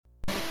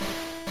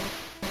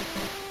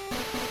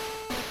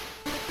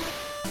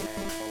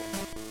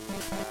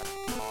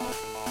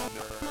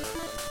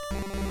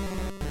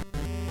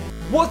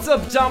What's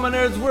up, Dama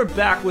Nerds? We're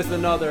back with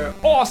another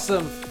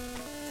awesome,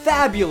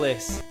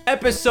 fabulous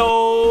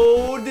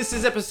episode. This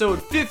is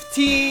episode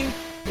 15.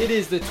 It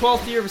is the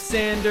 12th year of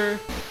Sander.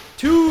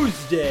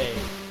 Tuesday,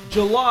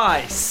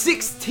 July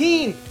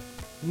 16th,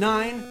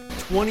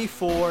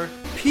 9:24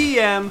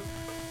 p.m.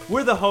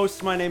 We're the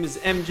hosts. My name is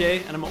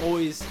MJ, and I'm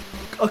always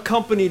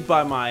accompanied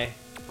by my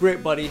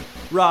great buddy,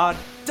 Rod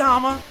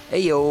Dama.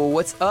 Hey yo,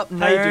 what's up, nerds?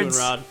 How you doing,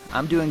 Rod?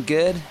 I'm doing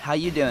good. How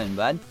you doing,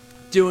 bud?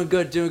 Doing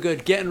good.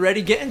 Getting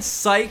ready, getting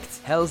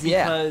psyched. Hells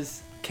yeah.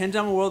 Because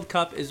Kendama World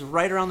Cup is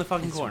right around the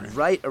fucking corner.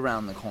 Right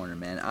around the corner,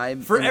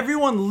 man. For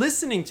everyone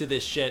listening to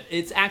this shit,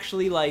 it's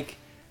actually like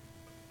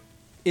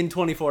in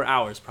 24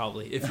 hours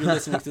probably, if you're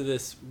listening to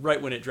this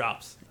right when it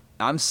drops.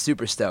 I'm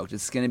super stoked.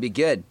 It's gonna be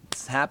good.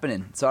 It's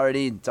happening. It's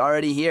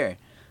already here.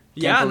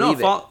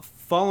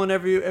 Following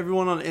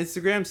everyone on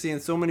Instagram, seeing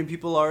so many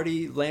people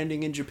already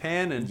landing in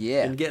Japan and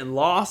getting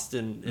lost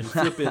and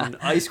flipping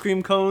ice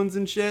cream cones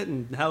and shit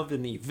and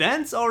having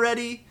events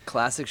already.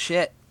 Classic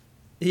shit.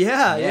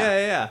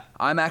 Yeah.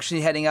 I'm actually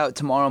heading out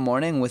tomorrow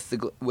morning with the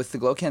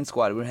Glowcan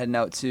squad. We're heading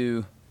out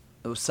to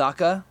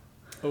Osaka.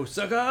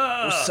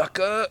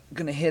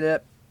 Gonna hit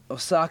up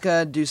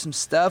Osaka, do some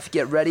stuff,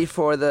 get ready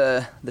for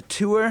the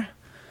tour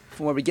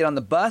from where we get on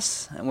the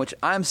bus, and which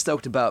I'm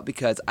stoked about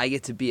because I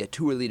get to be a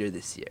tour leader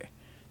this year.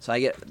 So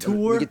we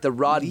get the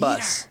Rod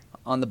bus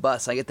on the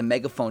bus. I get the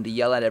megaphone to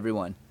yell at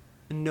everyone.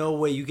 No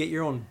way, you get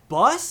your own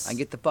bus? I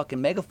get the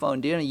fucking megaphone,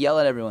 dude, and yell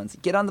at everyone. So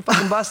get on the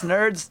fucking bus,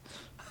 nerds.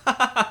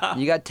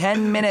 You got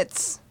 10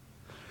 minutes.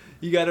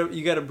 You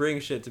gotta bring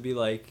shit to be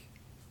like,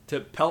 to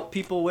pelt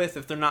people with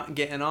if they're not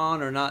getting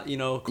on or not,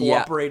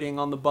 cooperating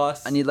on the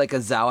bus. I need like a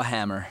Zawa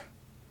hammer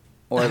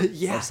or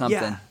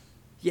something.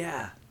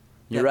 Yeah.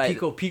 You're right.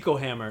 Pico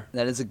hammer.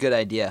 That is a good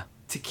idea.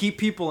 To keep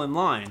people in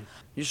line.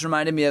 You just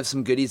reminded me of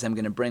some goodies I'm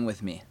going to bring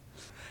with me.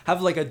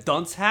 Have like a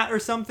dunce hat or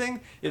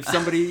something. If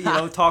somebody,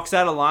 talks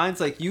out of line,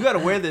 it's like, you got to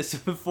wear this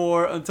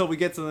until we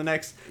get to the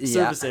next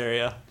service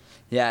area.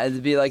 Yeah,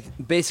 it'd be like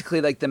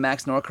basically like the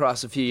Max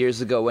Norcross a few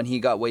years ago when he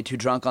got way too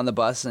drunk on the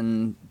bus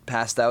and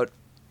passed out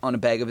on a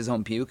bag of his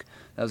own puke.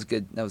 That was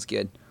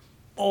good.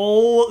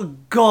 Oh,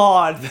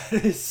 God.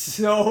 That is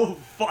so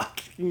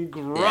fucking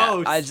gross.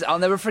 Yeah, I'll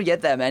never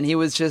forget that, man. He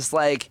was just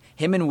like,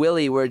 him and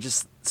Willie were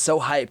just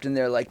so hyped, and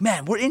they're like,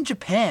 man, we're in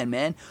Japan,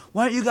 man.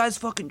 Why aren't you guys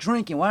fucking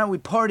drinking? Why aren't we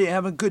partying and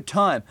having a good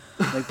time?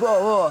 Like,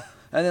 blah.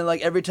 And then, like,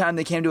 every time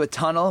they came to a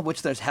tunnel,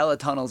 which there's hella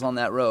tunnels on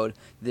that road,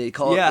 they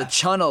call it the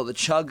chunnel, the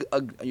chug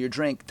your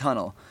drink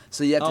tunnel.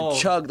 So you have to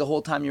chug the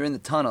whole time you're in the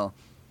tunnel.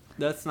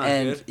 That's not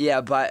good. Yeah,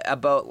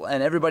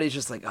 and everybody's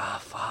just like, oh,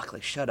 fuck,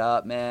 like, shut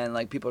up, man.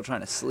 Like, people are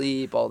trying to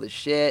sleep, all this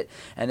shit.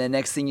 And then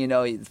next thing you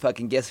know, you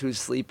fucking guess who's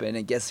sleeping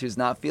and guess who's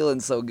not feeling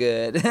so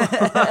good.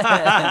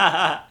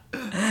 The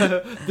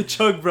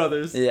Chug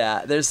Brothers.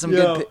 Yeah, there's some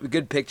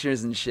good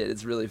pictures and shit.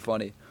 It's really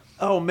funny.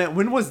 Oh, man,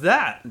 when was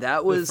that?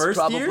 That was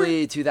probably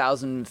year?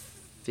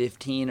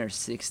 2015 or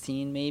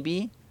 16,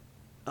 maybe.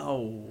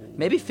 Oh.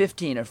 Maybe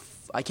 15 or...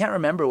 I can't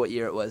remember what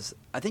year it was.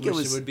 I think it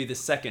would be the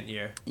second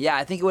year. Yeah,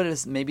 I think it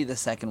was maybe the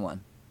second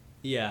one.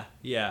 Yeah.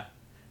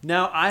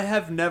 Now, I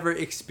have never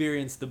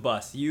experienced the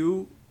bus.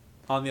 You,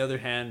 on the other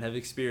hand, have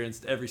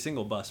experienced every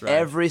single bus ride.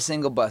 Every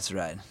single bus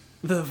ride.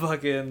 The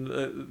fucking...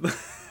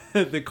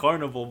 the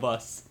carnival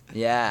bus.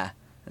 Yeah.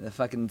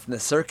 The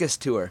circus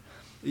tour.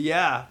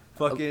 Yeah.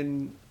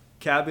 Fucking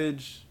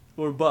cabbage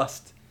or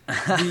bust.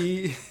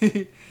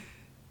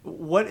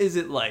 What is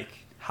it like?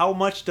 How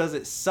much does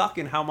it suck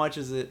and how much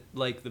is it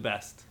like the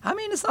best? I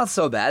mean, it's not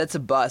so bad. It's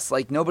a bus.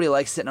 Like, nobody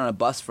likes sitting on a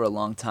bus for a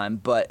long time,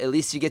 but at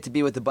least you get to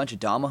be with a bunch of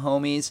Dama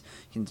homies.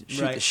 You can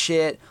shoot the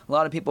shit. A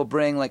lot of people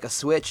bring like a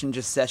Switch and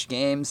just sesh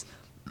games.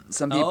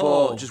 Some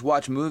people just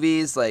watch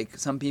movies. Like,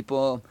 some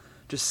people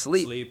just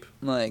sleep.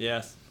 Like,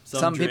 yes.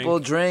 Some people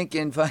drink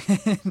and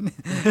fucking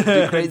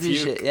do crazy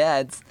shit. Yeah,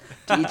 it's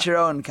to each your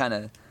own kind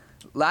of.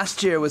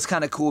 Last year was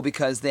kind of cool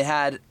because they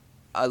had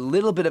a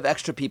little bit of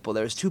extra people.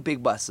 There was 2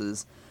 big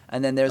buses.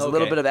 And then there's a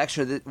little bit of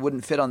extra that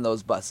wouldn't fit on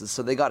those buses,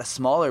 so they got a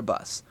smaller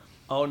bus.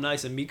 Oh,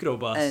 nice, a micro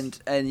bus. And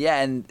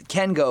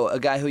Kengo, a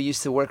guy who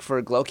used to work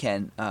for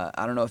Glowcan,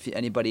 I don't know if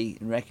anybody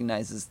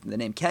recognizes the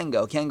name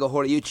Kengo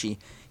Horiuchi.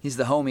 He's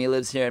the homie, he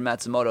lives here in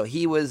Matsumoto.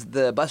 He was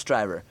the bus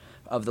driver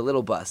of the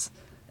little bus.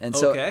 And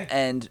so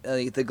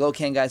the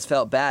Glowcan guys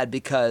felt bad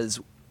because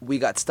we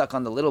got stuck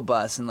on the little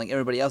bus and like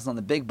everybody else on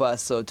the big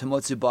bus, so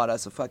Tomotsu bought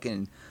us a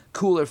fucking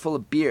cooler full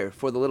of beer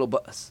for the little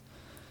bus.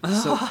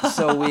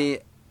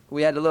 So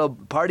we had a little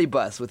party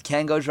bus with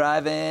Kango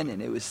driving, and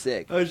it was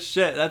sick. Oh,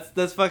 shit.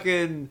 That's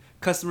fucking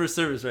customer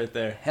service right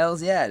there.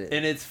 Hells yeah.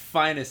 In its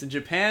finest. In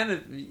Japan,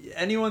 if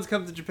anyone's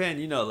come to Japan,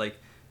 like,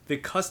 the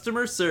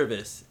customer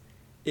service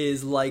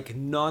is like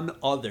none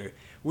other.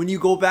 When you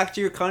go back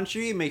to your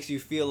country, it makes you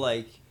feel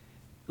like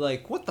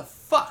what the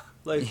fuck?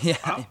 Like,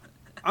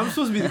 I'm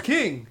supposed to be the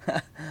king.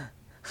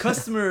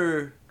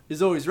 Customer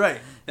is always right.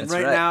 And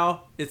right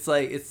now, it's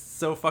like, it's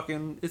so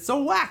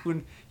whack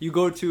when you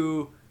go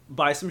to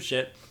buy some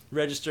shit,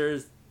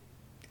 registers,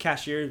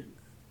 cashier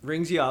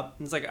rings you up,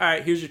 and it's like, all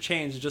right, here's your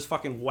change. It just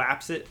fucking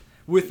whaps it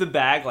with the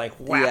bag, like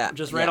whap, Yeah,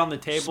 just right yeah. on the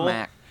table,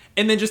 Smack.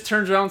 and then just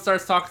turns around and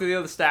starts talking to the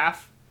other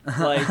staff.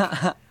 Like,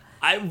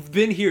 I've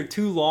been here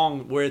too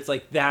long where it's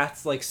like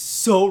that's like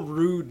so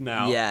rude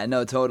now. Yeah,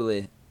 no,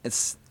 totally.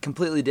 It's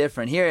completely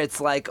different. Here it's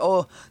like,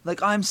 oh,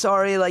 like, I'm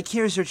sorry, like,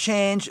 here's your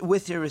change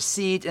with your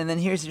receipt, and then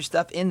here's your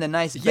stuff in the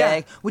nice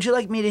bag. Would you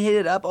like me to hit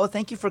it up? Oh,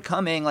 thank you for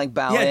coming, like,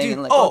 bowing. Yeah, dude.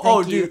 And like, oh,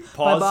 thank you. dude.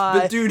 Pause. Bye-bye.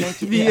 But dude,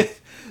 Thank you.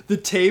 the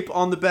tape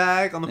on the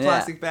bag, on the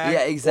plastic bag.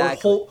 Yeah,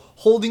 exactly. Or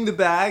holding the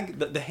bag,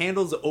 the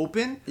handle's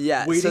open.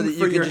 Yeah, waiting so that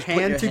for you can your just put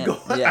hand your to hand-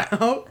 go yeah.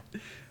 out.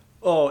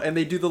 Oh, and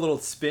they do the little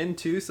spin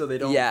too, so they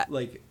don't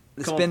like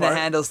come Spin apart. the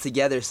handles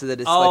together so that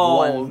it's Oh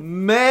like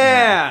one.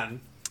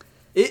 man,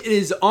 it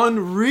is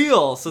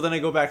unreal. So then I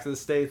go back to the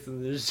States,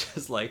 and there's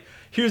just like,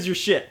 here's your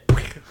shit.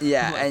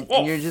 Yeah, I'm like, and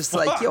 "Oh, you're just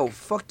fuck." like, yo,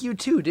 fuck you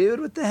too, dude.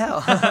 What the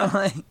hell?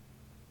 Like,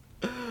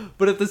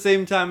 But at the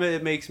same time,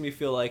 it makes me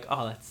feel like,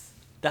 oh,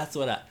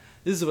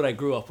 this is what I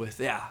grew up with.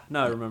 Yeah,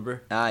 now I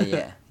remember.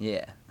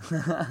 yeah.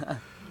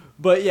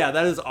 But yeah,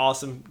 that is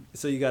awesome.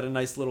 So you got a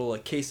nice little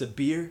case of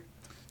beer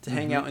to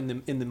hang out in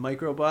the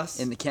microbus.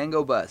 In the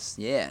Kango bus.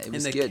 Yeah, it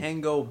was in the good.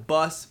 Kango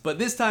bus. But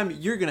this time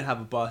you're gonna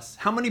have a bus.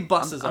 How many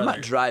buses I'm are not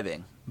there?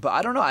 driving, but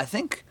I don't know.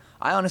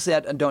 I honestly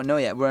don't know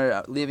yet.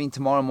 We're leaving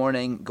tomorrow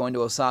morning, going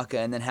to Osaka,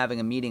 and then having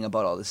a meeting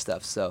about all this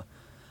stuff. So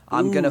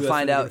I'm Ooh, gonna that's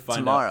find when you're out gonna find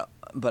tomorrow,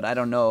 but I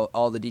don't know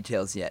all the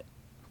details yet.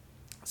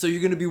 So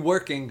you're gonna be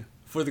working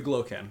for the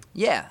Glowcan.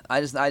 Yeah,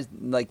 I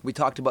like we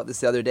talked about this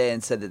the other day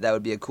and said that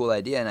would be a cool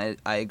idea, and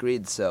I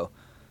agreed. So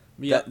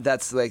Yeah.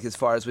 that's like as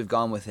far as we've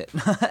gone with it.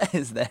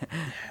 Is there?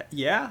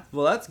 Yeah.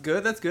 Well, that's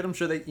good. That's good. I'm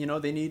sure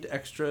they need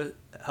extra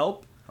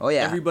help. Oh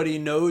yeah. Everybody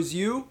knows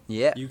you.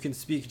 Yeah. You can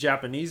speak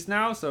Japanese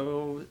now,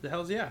 so the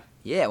hell's yeah.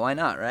 Yeah, why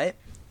not, right?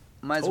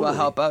 Might as well Totally.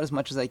 help out as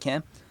much as I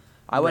can.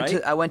 I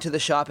went to the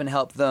shop and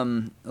helped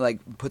them like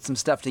put some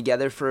stuff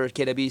together for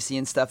KWC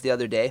and stuff the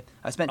other day.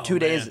 I spent 2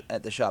 days man.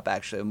 at the shop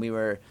actually, and we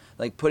were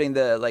like putting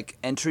the like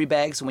entry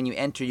bags. So when you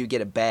enter, you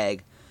get a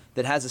bag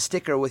that has a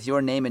sticker with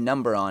your name and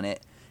number on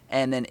it,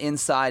 and then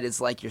inside is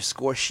like your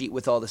score sheet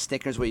with all the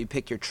stickers where you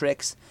pick your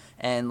tricks,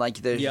 and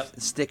like the Yep.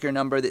 sticker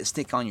number that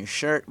stick on your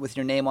shirt with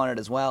your name on it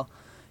as well.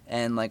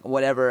 And like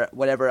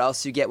whatever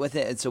else you get with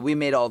it. And so we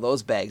made all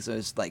those bags. It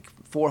was like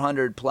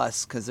 400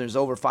 plus because there's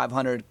over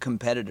 500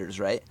 competitors,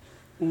 right?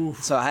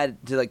 Oof. So I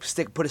had to like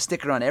put a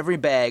sticker on every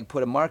bag,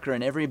 put a marker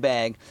in every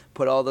bag,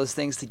 put all those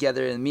things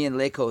together. And me and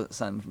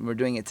Leiko-san were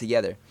doing it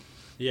together.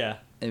 Yeah.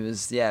 It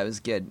was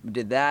good. We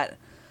did that.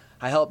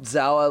 I helped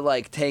Zawa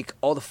like take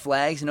all the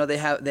flags. You know they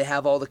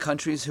have all the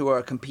countries who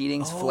are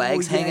competing's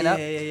flags hanging up.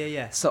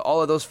 Yeah. So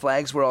all of those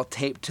flags were all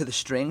taped to the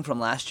string from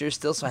last year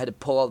still, so I had to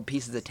pull all the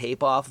pieces of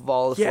tape off of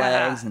all the Yeah.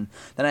 flags, and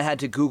then I had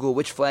to Google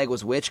which flag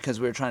was which because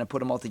we were trying to put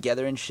them all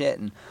together and shit.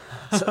 And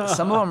so,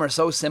 some of them are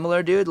so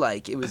similar, dude.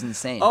 Like it was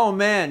insane. Oh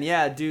man,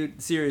 yeah,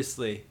 dude.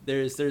 Seriously,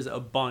 there's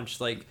a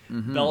bunch like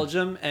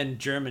Belgium and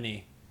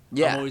Germany.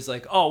 Yeah. I'm always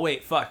like, oh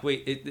wait,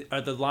 are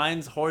the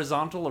lines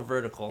horizontal or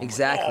vertical? I'm like,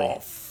 Exactly. oh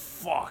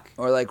fuck.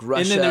 Or like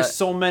Russia. And then there's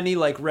so many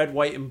like red,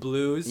 white, and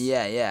blues.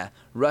 Yeah.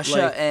 Russia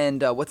Like-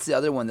 and what's the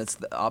other one that's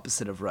the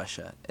opposite of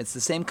Russia? It's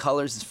the same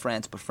colors as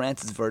France, but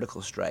France is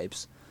vertical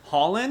stripes.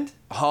 Holland.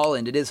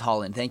 Holland, it is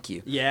Holland. Thank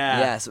you. Yeah.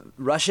 Yeah. So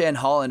Russia and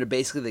Holland are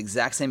basically the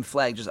exact same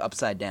flag, just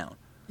upside down.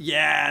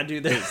 Yeah,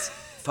 dude. There's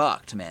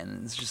Fucked,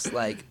 man. It's just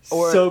like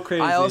or So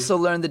crazy. I also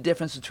learned the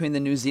difference between the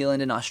New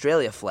Zealand and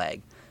Australia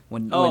flag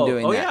when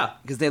doing that. yeah.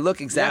 Because they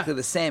look exactly Yeah.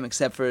 the same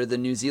except for the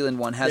New Zealand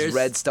one has There's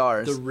red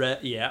stars. the red.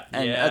 Yeah.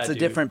 and yeah, that's a dude.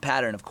 different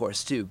pattern of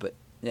course too, but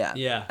yeah.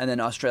 Yeah. And then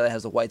Australia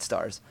has the white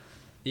stars.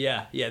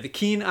 Yeah. The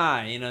keen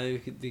eye. You know,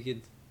 they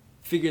could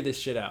figure this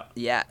shit out.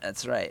 Yeah,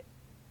 that's right.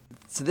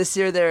 So this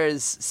year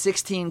there's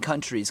 16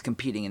 countries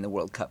competing in the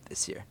World Cup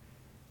this year.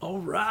 All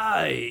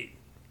right.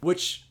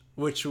 Which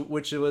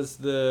was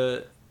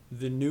the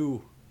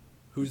new?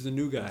 Who's the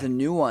new guy? The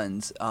new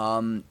ones.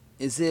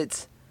 Is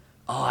it?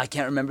 Oh, I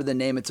can't remember the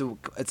name.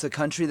 It's a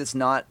country that's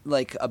not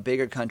like a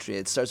bigger country.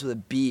 It starts with a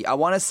B. I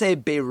want to say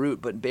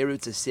Beirut, but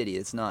Beirut's a city.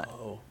 It's not.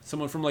 Oh,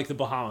 someone from like the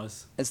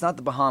Bahamas. It's not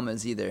the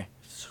Bahamas either.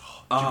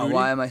 Oh, Djibouti?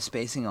 why am I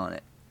spacing on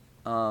it?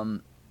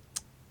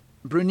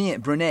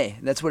 Brunei.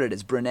 That's what it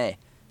is. Brunei.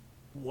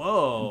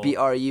 Whoa.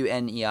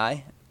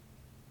 Brunei.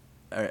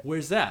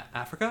 Where's that?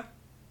 Africa?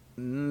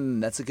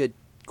 That's a good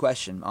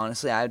question.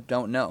 Honestly, I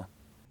don't know.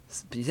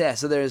 Yeah,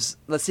 so there's.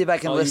 Let's see if I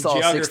can All list you all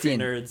geography 16.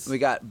 nerds. We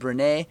got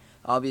Brunei,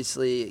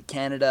 obviously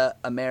Canada,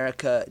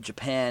 America,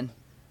 Japan.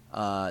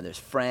 There's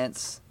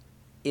France,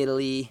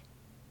 Italy.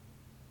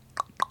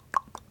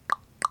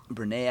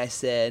 Brunei, I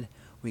said.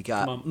 We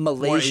got Come on,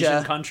 more Asian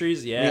Malaysia.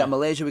 countries. Yeah. We got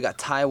Malaysia. We got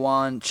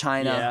Taiwan,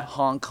 China, Yeah.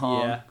 Hong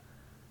Kong.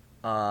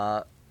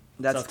 Yeah.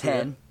 That's South 10.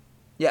 Korea.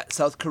 Yeah,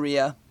 South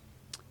Korea.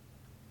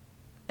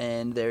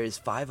 And there's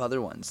 5 other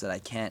ones that I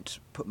can't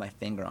put my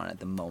finger on at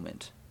the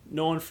moment.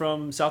 No one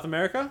from South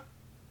America?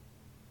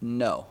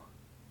 No.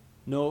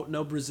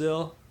 No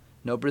Brazil.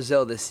 No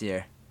Brazil this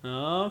year.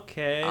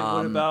 Okay.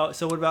 What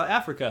about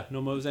Africa?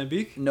 No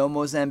Mozambique? No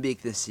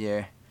Mozambique this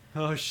year.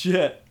 Oh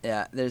shit.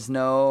 Yeah, there's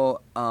no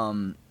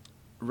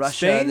Russia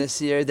Spain?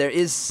 this year. There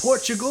is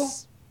Portugal?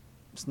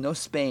 no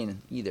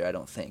Spain either. I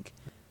don't think.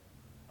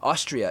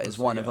 Austria is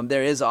one of yeah. them.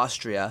 There is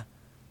Austria.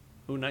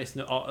 Oh, nice.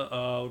 No,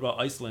 what about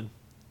Iceland?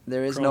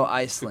 There is no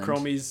Iceland. The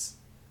Chromies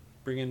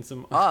bringing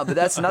some. Ah, but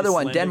that's another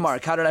one. Icelandics.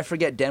 Denmark. How did I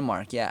forget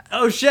Denmark? Yeah.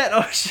 Oh shit!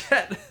 Oh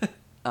shit!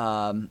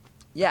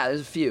 Yeah.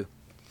 There's a few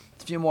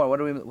more.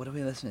 What are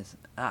we listening to?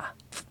 Yeah,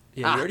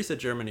 you already said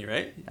Germany,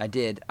 right? I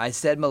did. I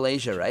said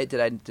Malaysia, right?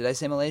 Did I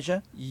say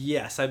Malaysia?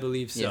 Yes, I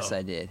believe so. Yes,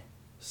 I did.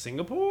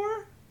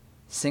 Singapore?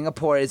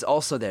 Singapore is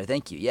also there.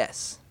 Thank you.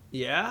 Yes.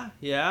 Yeah,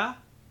 yeah.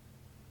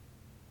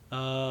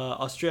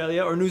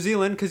 Australia or New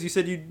Zealand, because you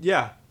said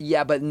yeah.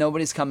 Yeah, but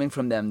nobody's coming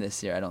from them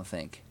this year, I don't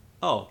think.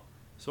 Oh,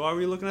 so why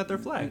were you looking at their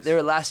flags? They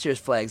were last year's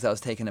flags that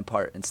was taken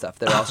apart and stuff.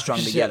 They're all strung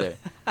shit. together.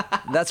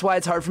 That's why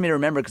it's hard for me to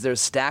remember, because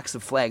there's stacks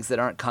of flags that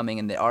aren't coming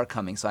and they are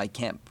coming, so I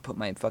can't put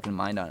my fucking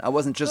mind on it. I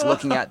wasn't just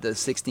looking at the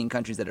 16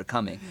 countries that are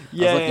coming. I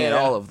was looking at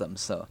all of them,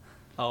 so.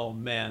 Oh,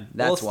 man.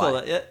 That's well,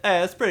 why. Yeah,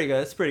 that's pretty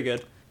good. That's pretty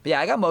good. But yeah,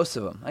 I got most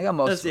of them.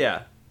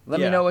 Yeah. Let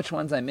me know which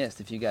ones I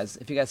missed if you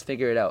guys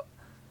figure it out.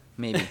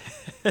 Maybe.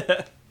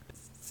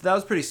 So that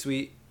was pretty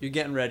sweet. You're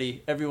getting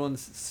ready.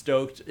 Everyone's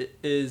stoked.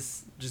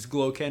 Is just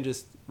Gloken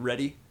just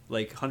ready?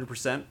 Like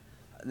 100%?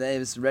 They're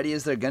as ready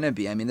as they're going to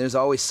be. I mean, there's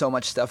always so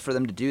much stuff for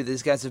them to do.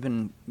 These guys have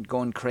been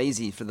going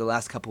crazy for the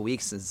last couple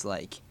weeks. It's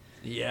like,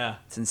 yeah.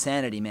 It's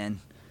insanity,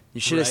 man. You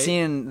should have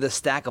seen the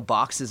stack of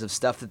boxes of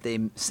stuff that they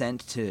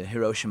sent to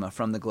Hiroshima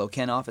from the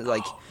Gloken office.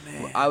 Like,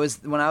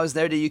 when I was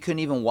there, you couldn't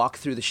even walk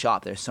through the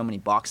shop. There's so many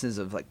boxes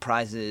of like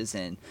prizes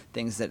and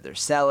things that they're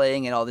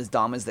selling, and all these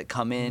damas that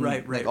come in,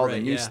 all the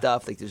new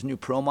stuff. Like, there's new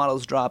pro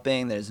models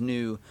dropping. There's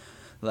new,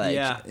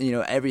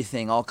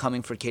 everything all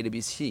coming for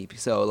KWC.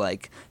 So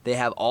like, they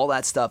have all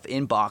that stuff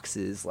in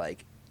boxes,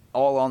 like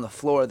all on the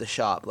floor of the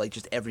shop, like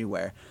just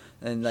everywhere.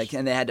 And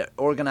they had to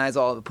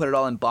put it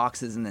all in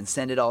boxes and then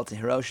send it all to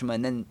Hiroshima.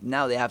 And then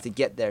now they have to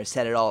get there,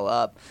 set it all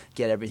up,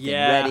 get everything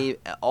ready,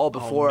 all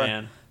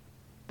before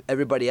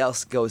everybody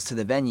else goes to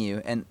the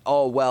venue. And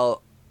all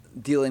while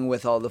dealing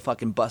with all the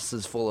fucking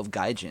buses full of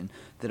gaijin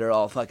that are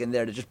all fucking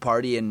there to just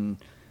party and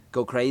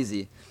go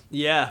crazy.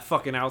 Yeah,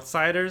 fucking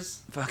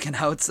outsiders. Fucking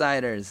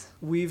outsiders.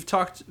 We've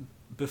talked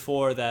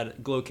before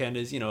that Gloken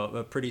is,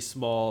 a pretty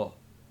small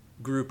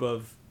group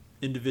of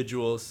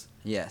individuals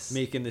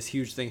making this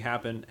huge thing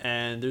happen,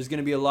 and there's going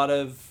to be a lot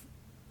of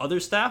other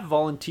staff,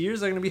 volunteers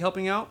that are going to be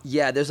helping out.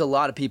 Yeah, there's a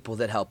lot of people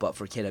that help out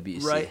for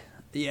KWC. Right.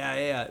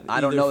 Yeah.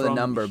 I don't know the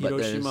number, but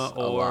there's Hiroshima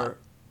a lot. Or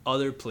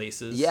other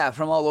places. Yeah,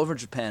 from all over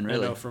Japan,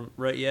 really.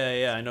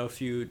 I know a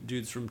few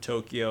dudes from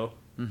Tokyo.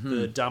 Mm-hmm.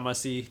 The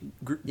Damasi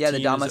group. Yeah,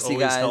 the Damasi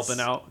guys helping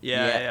out.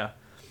 Yeah.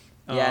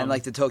 And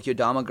like the Tokyo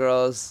Dama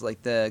girls,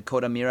 like the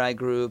Koda Mirai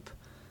group.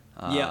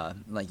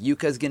 Like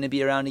Yuka's gonna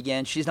be around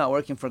again. She's not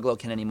working for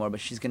Gloken anymore,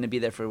 but she's gonna be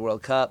there for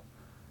World Cup.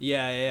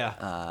 Yeah.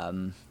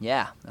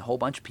 A whole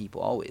bunch of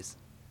people always.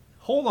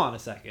 Hold on a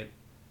second.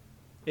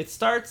 It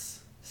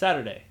starts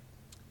Saturday,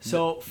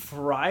 so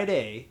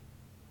Friday.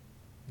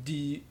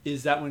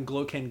 Is that when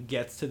Gloken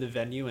gets to the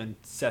venue and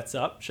sets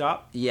up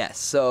shop? Yes.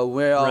 So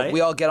we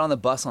all get on the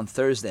bus on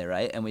Thursday,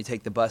 right? And we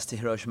take the bus to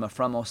Hiroshima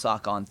from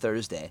Osaka on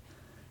Thursday.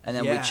 And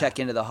then we check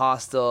into the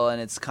hostel,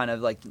 and it's kind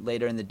of like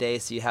later in the day,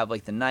 so you have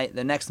like the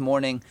next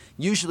morning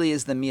usually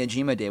is the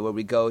Miyajima day, where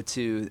we go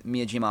to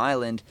Miyajima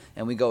Island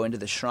and we go into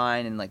the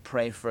shrine and like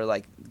pray for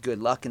like good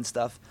luck and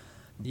stuff.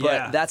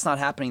 But that's not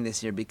happening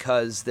this year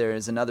because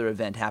there's another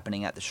event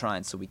happening at the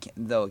shrine, so we can't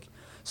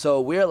So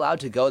we're allowed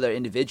to go there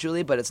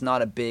individually, but it's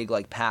not a big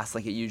like pass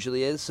like it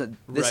usually is. So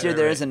this year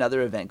there is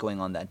another event going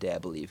on that day, I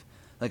believe.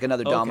 Like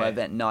another Dama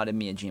event, not in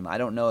Miyajima. I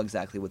don't know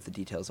exactly what the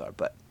details are,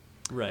 but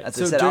right.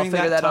 As I said, I'll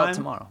figure that out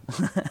tomorrow.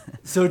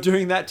 So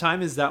during that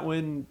time, is that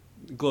when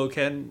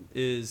Gloken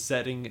is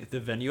setting the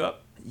venue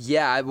up?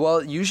 Yeah,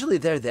 well, usually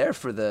they're there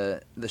for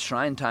the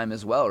shrine time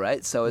as well,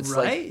 right? So it's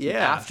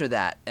after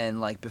that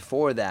and like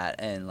before that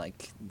and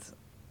like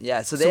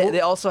so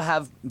they also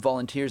have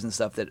volunteers and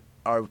stuff that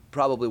are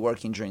probably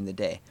working during the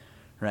day,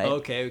 right?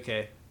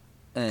 Okay.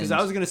 Because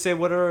I was gonna say,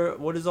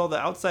 what is all the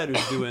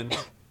outsiders doing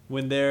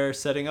when they're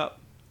setting up?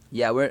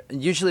 Yeah,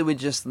 we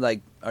just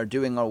like are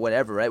doing or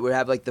whatever, right? We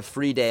have like the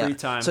free day. Free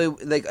time. So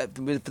like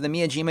for the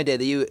Miyajima day,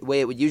 the way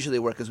it would usually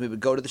work is we would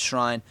go to the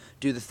shrine,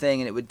 do the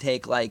thing, and it would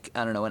take like,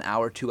 I don't know, an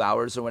hour, 2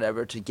 hours or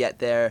whatever to get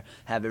there,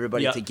 have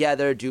everybody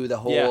together, do the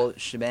whole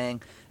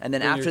shebang. And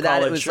then after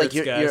that, it was like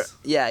you're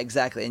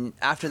exactly. And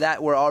after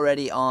that, we're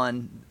already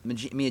on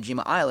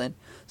Miyajima Island.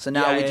 So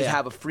now we just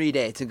have a free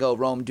day to go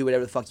roam, do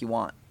whatever the fuck you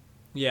want.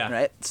 Yeah.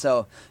 Right?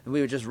 So we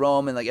would just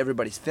roam and like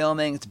everybody's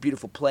filming. It's a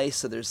beautiful place.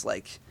 So there's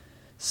like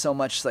so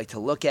much like to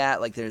look at.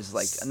 Like there's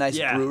like a nice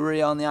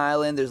brewery on the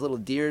island. There's little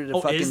deer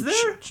to fucking. Is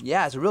there?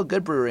 Yeah, it's a real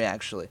good brewery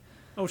actually.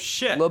 Oh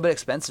shit! A little bit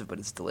expensive, but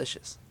it's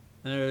delicious.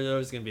 They're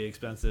always gonna be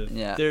expensive.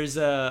 Yeah. There's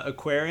a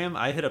aquarium.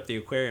 I hit up the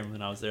aquarium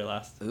when I was there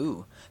last.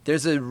 Ooh,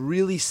 there's a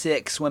really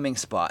sick swimming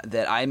spot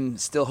that I'm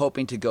still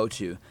hoping to go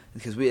to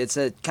because it's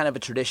a kind of a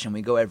tradition.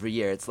 We go every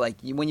year. It's like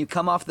when you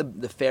come off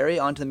the ferry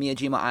onto the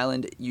Miyajima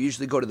Island, you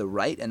usually go to the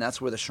right, and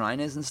that's where the shrine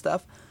is and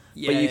stuff.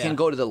 Yeah, but you can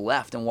go to the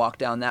left and walk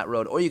down that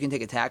road, or you can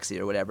take a taxi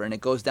or whatever, and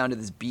it goes down to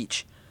this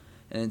beach.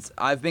 And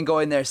I've been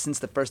going there since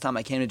the first time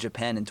I came to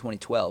Japan in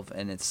 2012,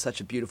 and it's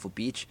such a beautiful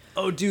beach.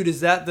 Oh, dude,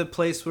 is that the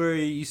place where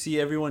you see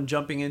everyone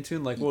jumping into?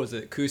 Like, what was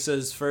it?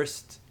 Kusa's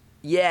first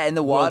Yeah, in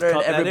the World water, and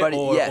Cup edit? everybody.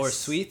 Or Yes.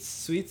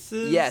 Sweets?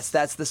 Yes,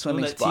 that's the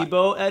swimming that spot.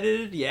 Tebow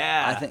edited?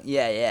 Yeah. I think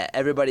yeah.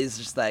 Everybody's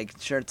just like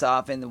shirts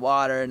off in the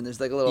water, and there's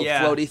like a little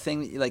Yeah. floaty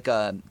thing, like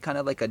a kind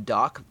of like a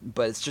dock,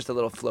 but it's just a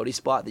little floaty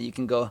spot that you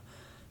can go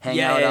hang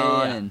Yeah, out yeah,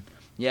 on, yeah. and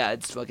yeah,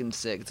 it's fucking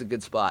sick. It's a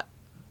good spot.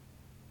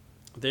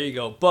 There you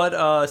go.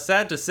 But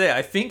sad to say,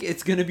 I think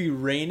it's going to be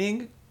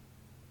raining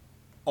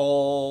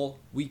all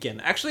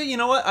weekend. Actually, you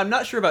know what? I'm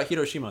not sure about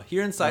Hiroshima.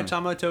 Here in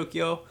Saitama,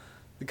 Tokyo,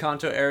 the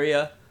Kanto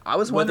area. I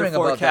was weather wondering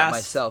about that forecast-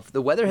 myself.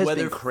 The weather has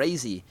weather- been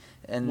crazy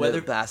in weather-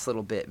 the past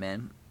little bit,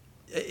 man.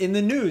 In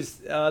the news,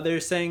 they're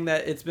saying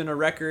that it's been a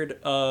record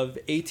of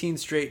 18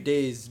 straight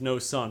days no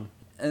sun.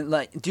 And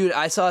like, dude,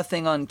 I saw a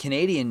thing on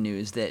Canadian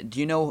news that, do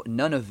you know,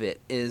 Nunavut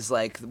is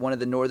like one of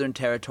the northern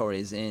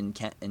territories in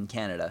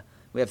Canada.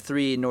 We have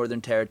 3 northern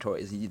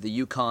territories: the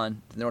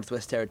Yukon, the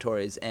Northwest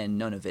Territories, and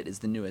Nunavut is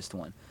the newest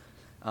one.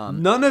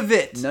 None of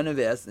it.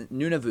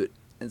 Nunavut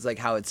is like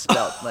how it's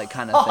spelled, like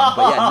kind of thing.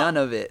 But yeah, none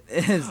of it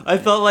is. I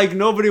felt like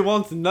nobody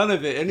wants none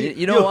of it. And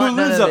You don't want who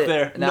none lives of up it.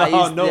 there? No,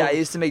 I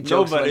used to make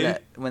jokes nobody.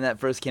 when that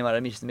first came out. I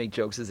used to make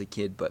jokes as a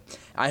kid, but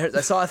I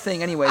saw a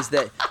thing anyways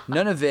that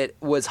none of it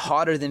was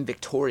hotter than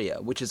Victoria,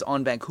 which is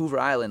on Vancouver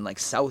Island, like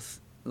south,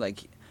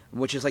 like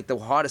which is like the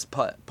hottest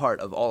part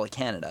of all of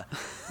Canada.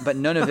 But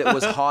none of it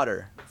was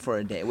hotter for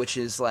a day, which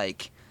is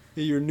like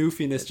Your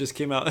newfiness just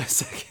came out in a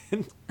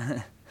second.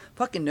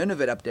 fucking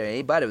Nunavut up there,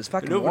 eh, bud? It was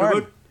fucking Nunavut.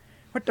 warm.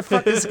 What the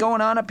fuck is going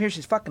on up here?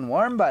 She's fucking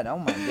warm, bud. Oh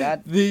my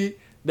god.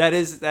 That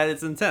is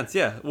intense.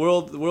 Yeah, the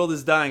world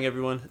is dying.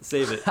 Everyone,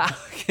 save it.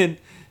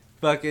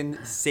 fucking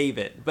save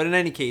it. But in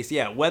any case,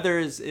 yeah, weather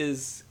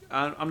is.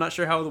 I'm not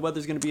sure how the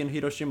weather's gonna be in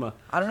Hiroshima.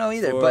 I don't know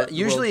either, for but the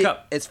usually World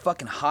Cup. it's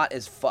fucking hot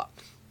as fuck.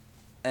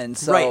 And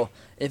so Right.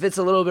 if it's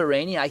a little bit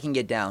rainy, I can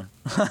get down.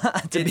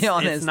 To be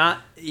honest. it's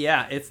not.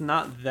 Yeah, it's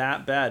not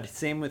that bad.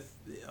 Same with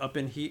up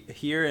in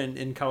here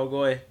in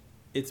Kawagoe.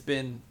 It's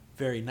been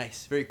very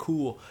nice, very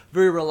cool,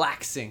 very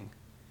relaxing.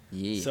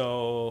 Yeah.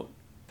 So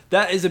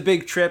that is a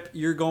big trip.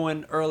 You're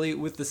going early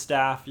with the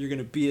staff. You're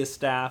gonna be a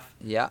staff.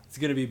 Yeah. It's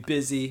gonna be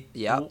busy.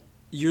 Yeah.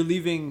 You're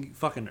leaving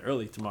fucking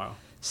early tomorrow.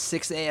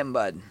 6 a.m.,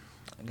 bud.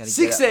 I gotta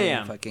 6 get up a.m..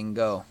 and fucking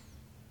go.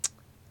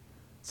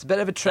 It's a bit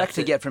of a trek That's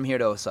to it. get from here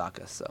to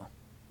Osaka, so.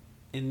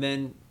 And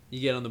then you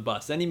get on the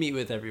bus. Then you meet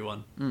with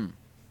everyone. Mm.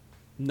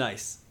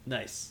 Nice.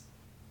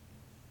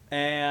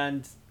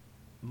 And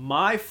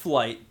my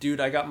flight, dude,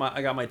 I got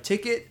my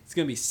ticket. It's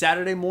gonna be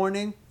Saturday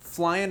morning,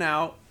 flying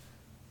out,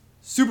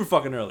 super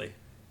fucking early.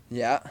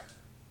 Yeah.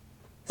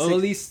 Or at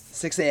least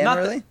 6 a.m. not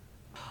early?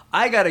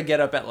 I gotta get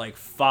up at like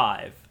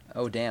 5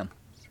 Oh, damn.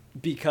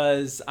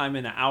 because I'm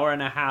an hour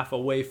and a half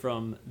away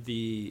from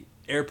the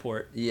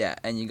airport. Yeah,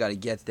 and you gotta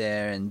get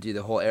there and do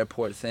the whole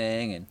airport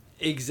thing. And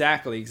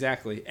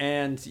Exactly.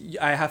 And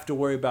I have to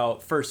worry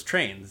about first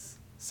trains.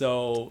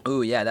 So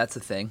ooh, yeah, that's a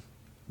thing.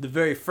 the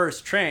very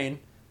first train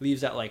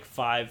leaves at like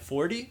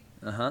 5:40,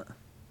 Uh-huh.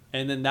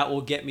 and then that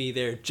will get me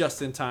there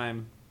just in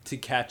time to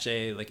catch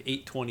a like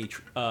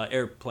 8:20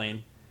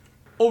 airplane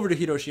over to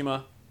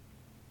Hiroshima.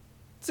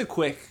 It's a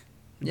quick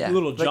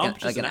little like jump, a-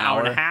 just like an an hour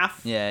and a hour.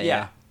 half.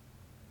 Yeah.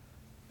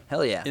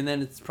 Hell yeah. And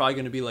then it's probably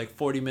going to be like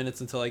 40 minutes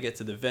until I get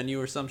to the venue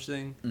or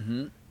something.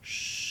 Mm-hmm.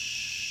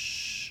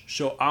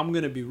 So I'm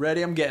going to be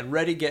ready. I'm getting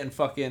ready, getting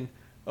fucking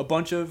a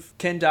bunch of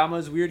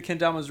kendamas, weird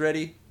kendamas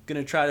ready.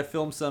 Going to try to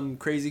film some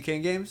crazy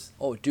Ken games.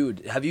 Oh,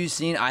 dude, have you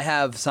seen? I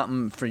have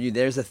something for you.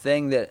 There's a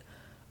thing that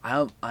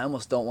I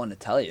almost don't want to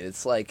tell you.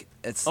 It's like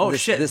this No,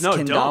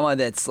 kendama don't.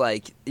 that's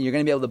like you're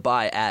gonna be able to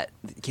buy at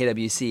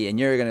KWC, and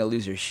you're gonna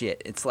lose your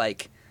shit. It's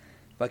like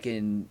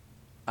fucking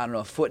I don't know,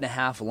 a foot and a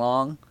half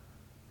long.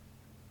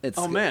 It's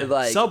Oh man,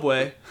 like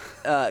Subway.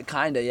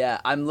 kinda,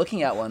 yeah. I'm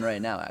looking at one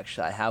right now.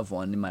 Actually, I have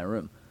one in my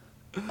room.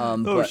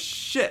 Oh But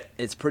shit.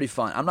 it's pretty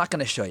fun. I'm not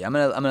gonna show you. I'm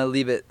gonna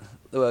leave it.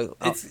 It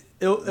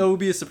will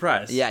be a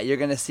surprise. Yeah, you're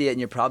gonna see it, and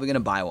you're probably gonna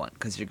buy one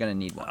because you're gonna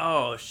need one.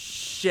 Oh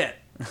shit.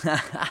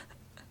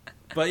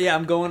 But yeah,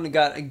 I'm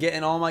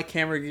getting all my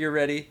camera gear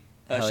ready.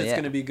 Hell Shit's yeah.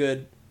 gonna be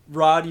good.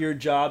 Rod, your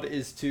job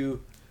is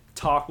to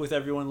talk with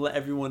everyone, let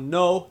everyone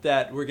know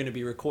that we're gonna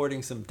be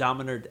recording some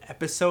Dominerd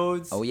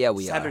episodes. Oh, yeah,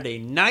 we are. Saturday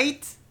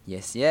night.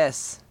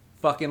 Yes.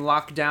 Fucking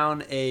lock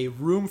down a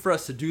room for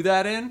us to do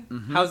that in.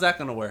 Mm-hmm. How's that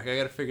gonna work? I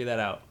gotta figure that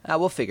out.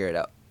 We'll figure it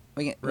out.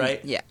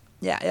 Right? Yeah.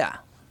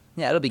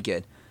 It'll be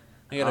good.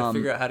 I gotta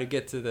figure out how to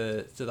get to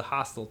the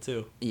hostel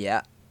too.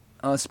 Yeah.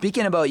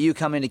 Speaking about you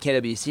coming to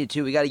KWC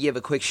too, we got to give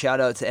a quick shout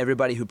out to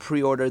everybody who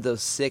pre-ordered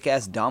those sick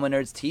ass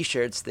Dominerds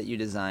t-shirts that you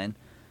designed.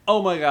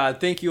 Oh my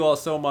god, thank you all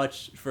so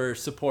much for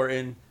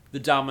supporting the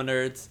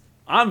Dominerds.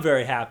 I'm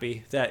very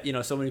happy that,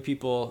 so many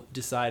people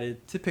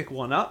decided to pick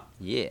one up.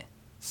 Yeah.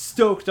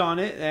 Stoked on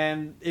it,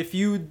 and if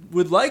you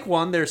would like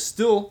one, they're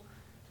still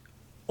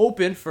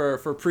open for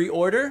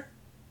pre-order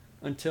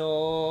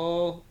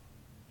until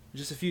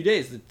just a few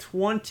days. The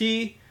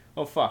 20...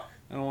 Oh fuck,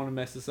 I don't want to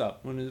mess this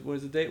up. What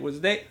is the date? What's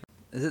the date?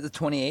 Is it the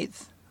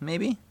 28th,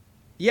 maybe?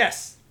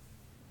 Yes.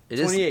 It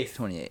is 28th.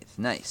 28th.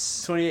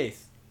 Nice.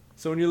 28th.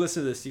 So when you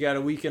listen to this, you got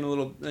a week and a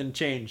little and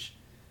change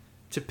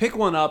to pick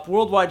one up.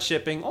 Worldwide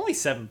shipping, only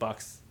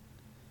 $7.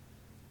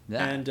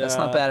 Yeah, And, that's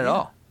not bad at yeah.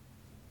 all.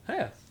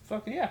 Yeah,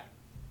 fucking yeah.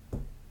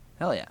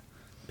 Hell yeah.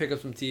 Pick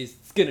up some teas.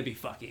 It's gonna be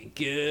fucking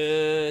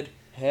good.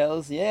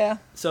 Hells yeah.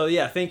 So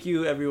yeah, thank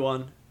you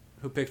everyone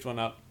who picked one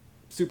up.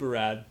 Super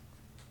rad.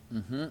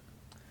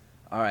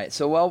 All right.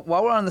 So while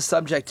we're on the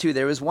subject too,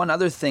 there was one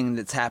other thing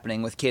that's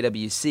happening with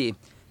KWC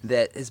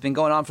that has been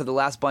going on for the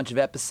last bunch of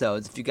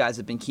episodes. If you guys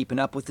have been keeping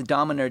up with the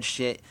Dominerd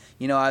shit,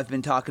 you know I've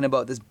been talking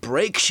about this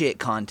break shit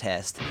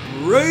contest.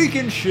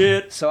 Breaking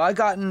shit. So I've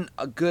gotten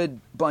a good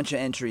bunch of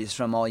entries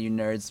from all you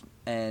nerds,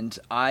 and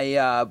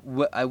I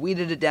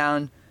weeded it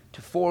down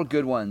to 4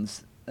 good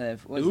ones.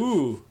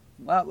 Ooh.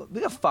 Well,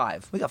 we got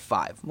 5.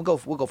 We'll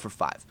go for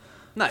 5.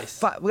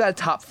 Nice. We got a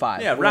top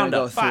 5. Yeah, We're round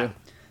gonna up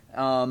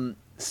 5.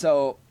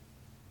 So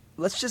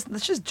let's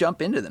just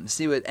jump into them.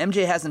 See what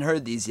MJ hasn't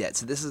heard these yet.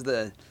 So this is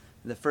the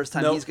first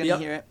time he's going to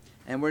hear it,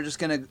 and we're just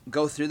going to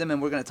go through them,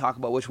 and we're going to talk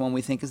about which one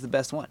we think is the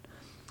best one.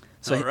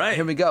 So all right.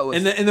 Here we go.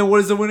 And then what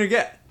does the winner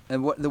get?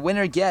 And what the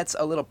winner gets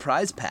a little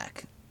prize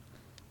pack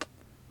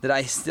that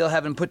I still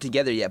haven't put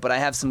together yet, but I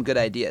have some good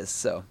ideas.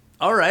 So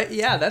All right.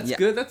 Yeah, that's Yeah.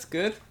 good. That's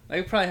good. I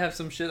could probably have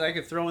some shit I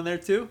could throw in there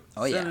too.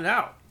 Oh, yeah. Send it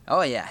out.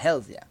 oh yeah,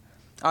 hells yeah.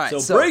 All right,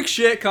 So break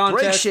shit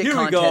contest. break shit Here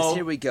contest. we go.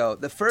 Here we go.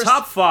 The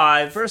Top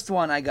 5. first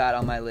one I got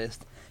on my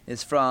list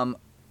is from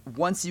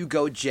Once You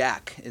Go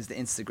Jack is the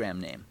Instagram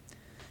name.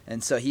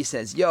 And so he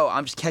says, yo,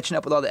 I'm just catching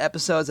up with all the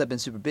episodes. I've been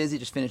super busy.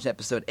 Just finished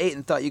episode 8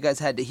 and thought you guys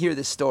had to hear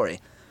this story.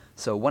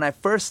 So when I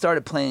first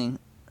started playing,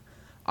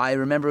 I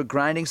remember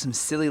grinding some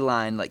silly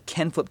line like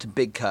Ken Flip to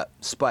Big Cut,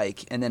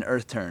 Spike, and then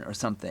Earth Turn or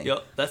something. Yo,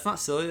 that's not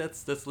silly.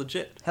 That's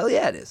legit. Hell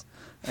yeah, it is.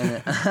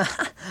 And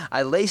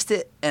I laced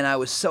it, and I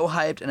was so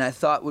hyped, and I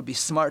thought it would be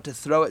smart to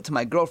throw it to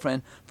my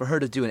girlfriend for her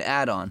to do an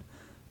add-on.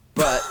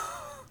 But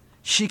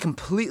she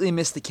completely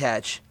missed the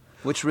catch,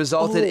 which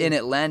resulted in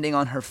it landing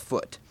on her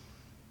foot.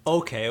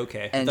 Okay.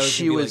 And I thought it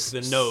she gonna be, was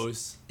like, the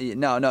nose.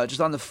 No,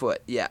 just on the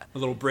foot, yeah. A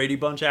little Brady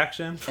Bunch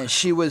action. And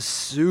she was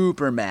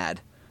super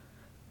mad.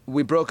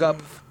 We broke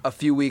up a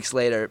few weeks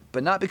later,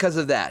 but not because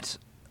of that.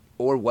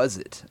 Or was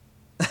it?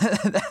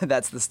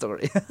 That's the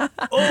story.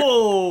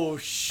 Oh,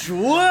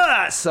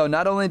 shit. So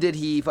not only did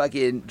he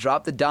fucking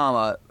drop the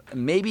Dama,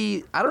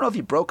 maybe, I don't know if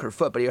he broke her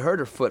foot, but he hurt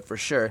her foot for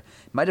sure.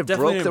 Might have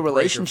Definitely broke the didn't break her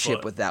relationship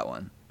foot. with that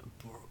one.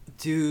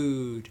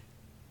 Dude,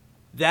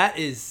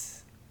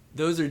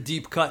 those are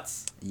deep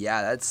cuts.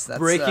 Yeah, that's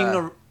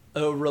Breaking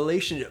a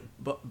relationship,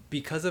 but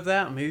because of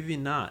that, maybe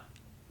not.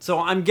 So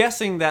I'm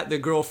guessing that the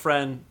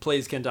girlfriend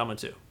plays kendama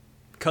too.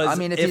 I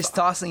mean, if he's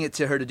tossing it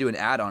to her to do an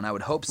add-on, I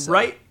would hope so.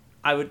 Right?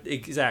 I would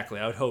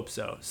hope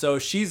so. So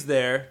she's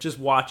there just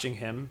watching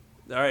him.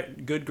 All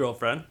right, good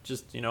girlfriend.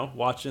 Just,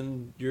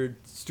 watching your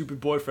stupid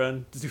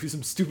boyfriend do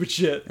some stupid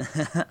shit.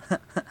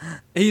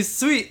 He's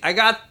sweet. I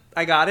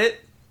got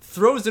it.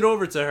 Throws it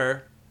over to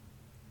her.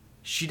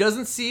 She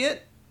doesn't see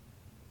it.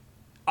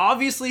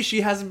 Obviously,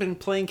 she hasn't been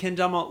playing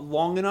kendama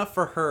long enough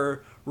for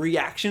her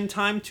reaction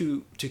time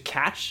to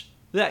catch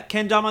that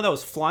kendama that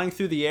was flying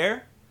through the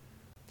air.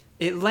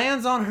 It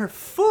lands on her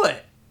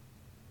foot,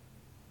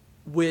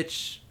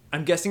 which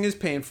I'm guessing is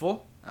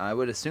painful. I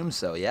would assume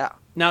so, yeah.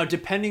 Now,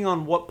 depending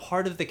on what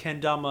part of the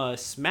kendama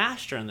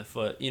smashed her in the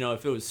foot,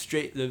 if it was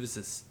straight, there was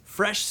this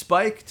fresh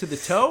spike to the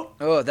toe.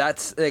 Oh,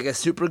 that's like a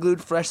super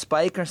glued fresh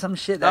spike or some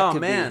shit? That Oh,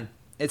 could man.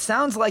 Be. It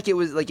sounds like it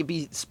was like if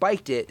he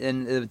spiked it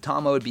and the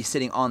Tama would be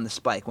sitting on the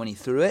spike when he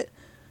threw it.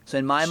 So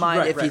in my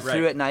mind, if he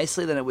threw it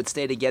nicely, then it would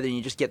stay together and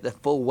you just get the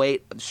full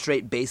weight of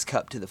straight base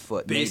cup to the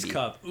foot. Base maybe.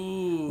 cup.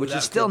 Ooh. Which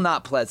is still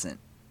not pleasant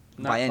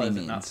by any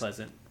means. Not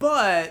pleasant.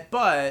 But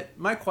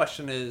my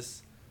question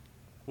is,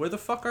 where the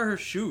fuck are her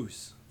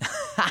shoes?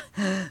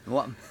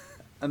 Well,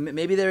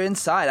 maybe they're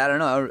inside. I don't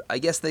know. I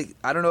guess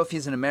I don't know if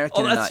he's an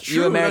American or that's not. true,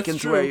 You that's Americans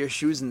true. wear your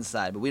shoes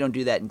inside, but we don't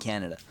do that in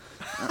Canada.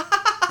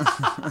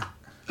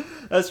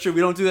 That's true.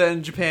 We don't do that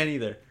in Japan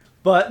either.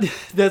 But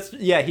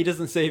he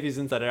doesn't say if he's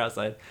inside or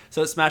outside.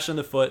 So it smashed on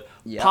the foot.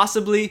 Yeah.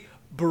 Possibly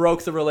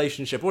broke the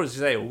relationship. What did he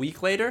say? A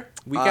week later?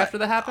 Week after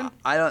that happened?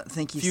 I don't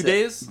think he Few said...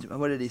 days?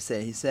 What did he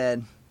say? He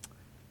said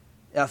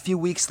a few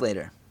weeks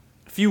later.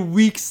 A few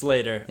weeks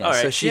later. Yeah, All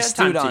right. so she had time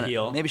stewed on to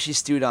heal. it. Maybe she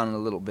stewed on it a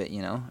little bit,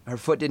 Her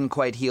foot didn't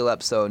quite heal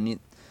up, so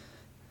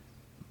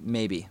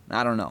maybe.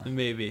 I don't know.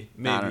 Maybe.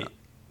 I don't know.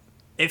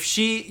 If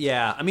she,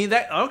 I mean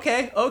that.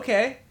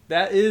 Okay.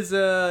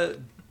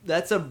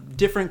 That's a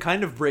different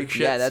kind of break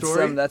shit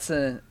story.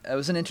 That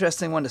was an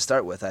interesting one to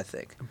start with, I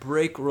think.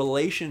 Break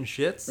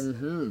relationships.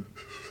 Mm-hmm.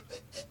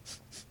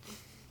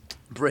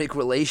 Break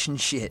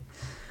relationship.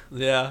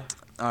 Yeah.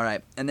 All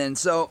right, and then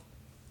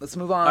let's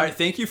move on. All right.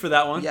 Thank you for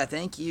that one. Yeah,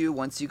 thank you.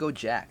 Once you go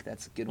Jack,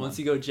 that's a good one. Once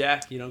you go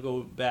Jack, you don't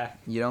go back.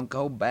 You don't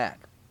go back.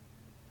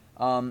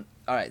 All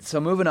right, so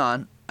moving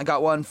on. I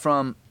got one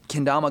from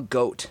Kendama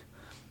Goat.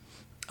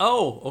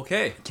 Oh,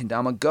 okay.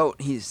 Kendama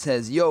Goat, he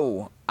says,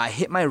 yo, I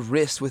hit my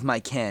wrist with my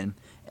Ken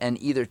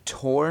and either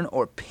torn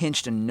or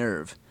pinched a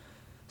nerve.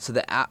 So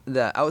the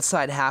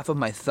outside half of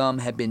my thumb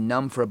had been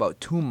numb for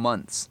about 2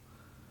 months.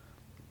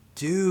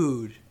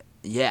 Dude.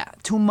 Yeah,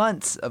 2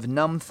 months of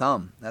numb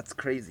thumb. That's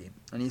crazy.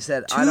 And he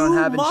said, I don't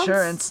have 2 months?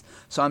 insurance,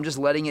 so I'm just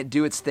letting it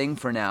do its thing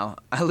for now.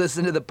 I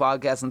listened to the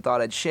podcast and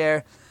thought I'd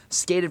share.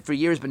 Skated for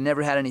years but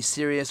never had any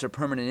serious or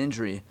permanent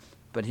injury.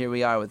 But here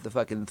we are with the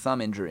fucking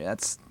thumb injury.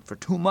 That's for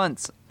 2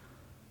 months.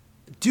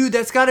 Dude,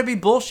 that's got to be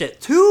bullshit.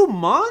 2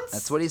 months?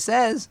 That's what he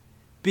says.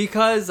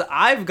 Because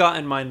I've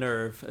gotten my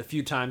nerve a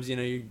few times. You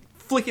know, you're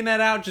flicking that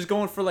out, just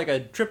going for like a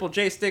Triple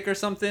J stick or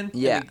something.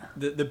 Yeah.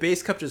 And the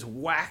base cup just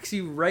whacks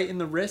you right in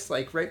the wrist,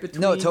 like right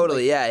between. No,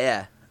 totally. Like,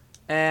 Yeah.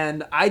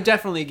 and I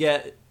definitely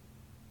get,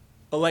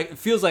 it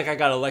feels like I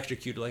got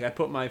electrocuted. Like I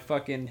put my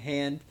fucking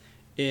hand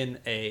in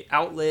a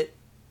outlet.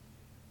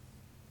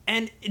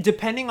 And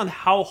depending on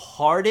how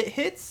hard it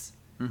hits,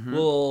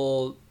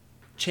 will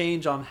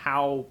change on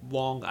how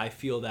long I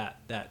feel that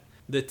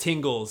the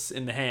tingles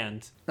in the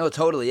hand. No,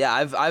 totally. Yeah,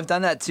 I've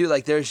done that too.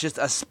 Like, there's just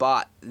a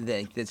spot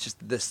that's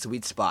just the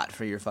sweet spot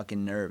for your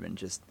fucking nerve, and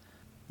just.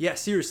 Yeah,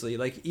 seriously.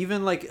 Like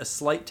even like a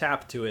slight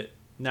tap to it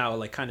now,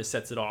 like kind of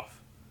sets it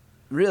off.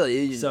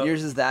 Really, So-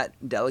 yours is that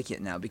delicate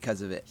now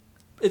because of it.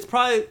 It's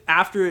probably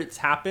after it's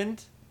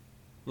happened,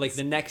 like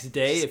the next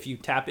day. If you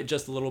tap it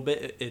just a little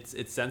bit,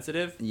 it's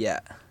sensitive. Yeah.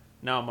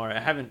 Now I'm alright.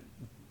 I haven't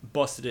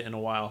busted it in a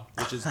while,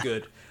 which is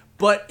good.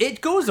 But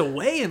it goes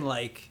away in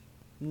like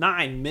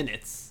 9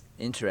 minutes.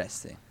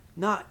 Interesting.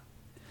 Not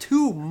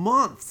 2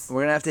 months.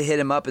 We're gonna have to hit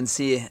him up and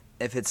see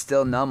if it's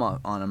still numb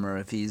on him or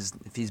if he's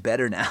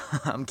better now.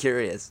 I'm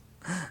curious.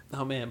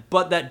 Oh man,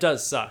 but that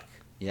does suck.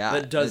 Yeah,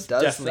 that does it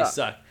does definitely suck.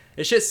 suck.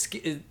 It's just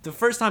the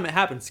first time it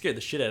happened scared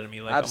the shit out of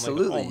me. Like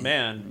Absolutely. I'm like, oh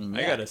man, I mean,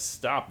 I yeah. gotta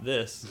stop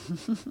this.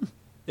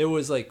 It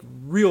was like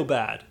real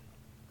bad.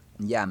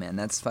 Yeah, man,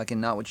 that's fucking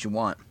not what you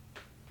want.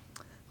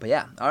 But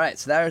yeah, all right.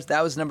 So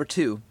that was number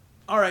 2.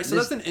 All right, so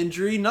This- that's an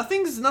injury.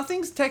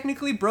 Nothing's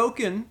technically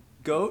broken,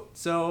 goat.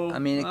 So I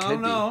mean, it I could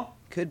don't be. know.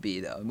 Could be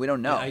though. We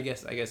don't know. Yeah, I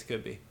guess it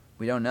could be.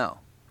 We don't know.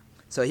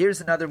 So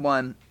here's another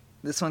one.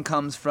 This one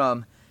comes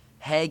from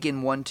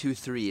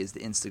Hagen123 is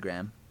the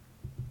Instagram.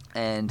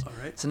 And All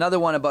right. it's another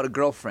one about a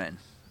girlfriend.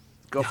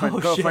 Oh,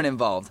 Girlfriend shit.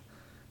 involved.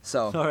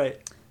 So All right.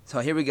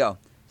 here we go.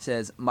 It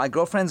says, my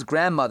girlfriend's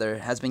grandmother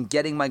has been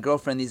getting my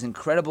girlfriend these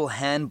incredible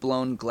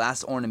hand-blown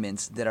glass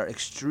ornaments that are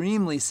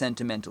extremely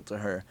sentimental to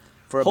her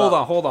for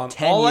about Hold on.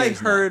 10 All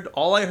years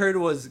now. I heard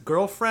was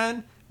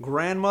girlfriend,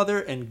 grandmother,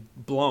 and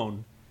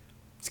blown.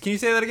 Can you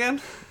say that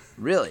again?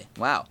 Really?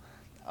 Wow.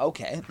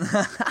 Okay.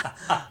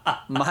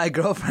 My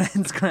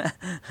girlfriend's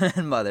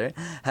grandmother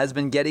has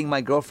been getting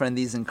my girlfriend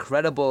these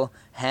incredible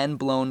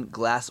hand-blown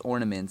glass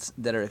ornaments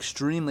that are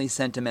extremely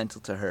sentimental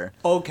to her.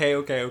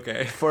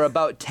 Okay. For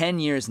about 10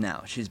 years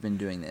now, she's been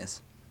doing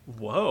this.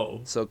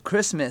 Whoa. So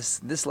Christmas,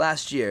 this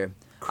last year,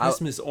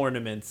 Christmas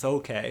ornaments.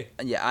 Okay.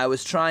 I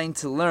was trying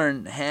to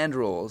learn hand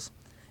rolls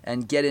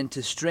and get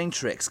into string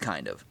tricks,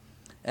 kind of.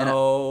 And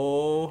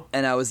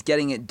I was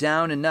getting it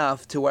down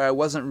enough to where I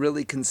wasn't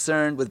really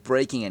concerned with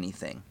breaking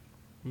anything.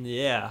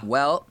 Yeah.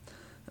 Well,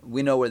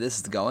 we know where this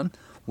is going.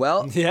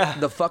 Well, Yeah.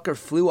 the fucker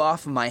flew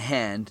off of my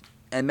hand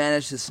and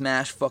managed to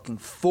smash fucking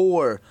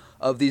 4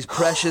 of these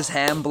precious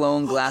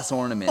hand-blown glass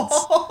ornaments.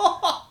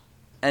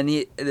 And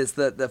it's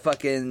the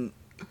fucking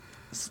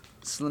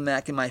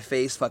smack in my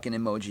face fucking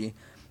emoji.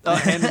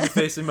 Hand in the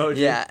face emoji.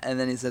 Yeah, and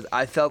then he says,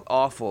 I felt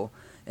awful,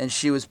 and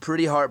she was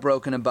pretty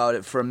heartbroken about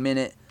it for a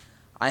minute.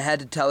 I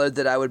had to tell her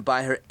that I would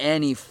buy her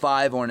any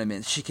 5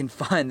 ornaments she can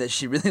find that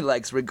she really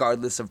likes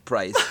regardless of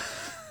price.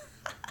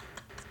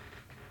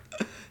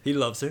 He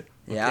loves her.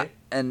 Yeah, Okay.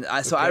 and I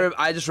Okay.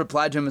 I just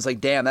replied to him, it's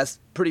like, damn, that's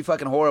pretty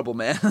fucking horrible,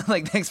 man.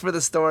 Like, thanks for the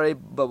story,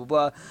 blah, blah,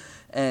 blah.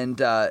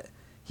 And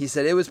he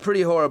said, it was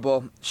pretty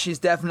horrible. She's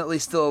definitely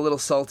still a little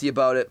salty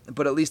about it,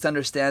 but at least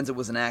understands it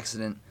was an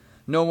accident.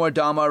 No more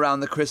Dama around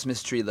the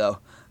Christmas tree, though.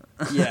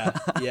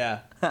 Yeah.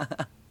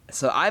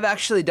 So I've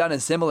actually done a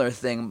similar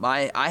thing.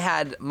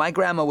 My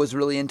grandma was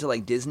really into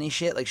like Disney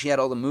shit. Like she had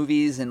all the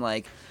movies and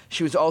like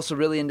she was also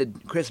really into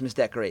Christmas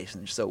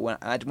decorations. So when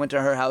I went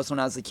to her house when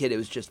I was a kid, it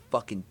was just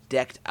fucking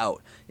decked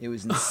out. It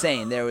was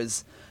insane.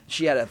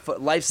 She had a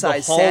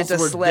life-size The halls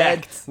Santa were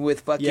sled decked.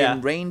 with fucking Yeah.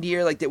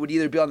 reindeer like that would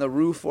either be on the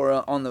roof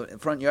or on the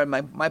front yard.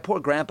 My poor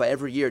grandpa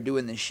every year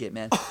doing this shit,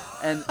 man.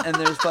 And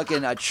there's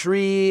fucking a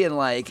tree and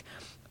like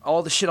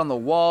all the shit on the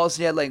walls.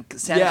 He had like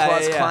Santa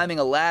Claus climbing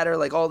a ladder,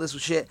 like all this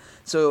shit.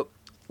 So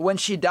when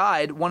she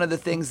died, one of the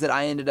things that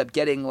I ended up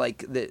getting,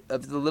 like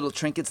of the little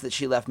trinkets that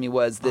she left me,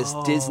 was this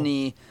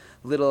Disney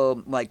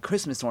little like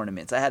Christmas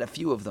ornaments. I had a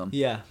few of them.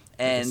 Yeah.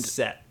 And Like a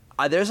set.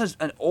 There's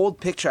an old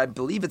picture. I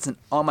believe it's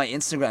on my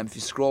Instagram. If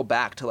you scroll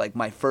back to like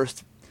my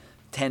first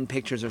 10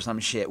 pictures or some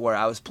shit, where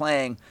I was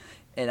playing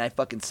and I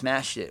fucking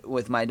smashed it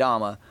with my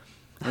Dama.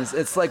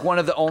 It's like one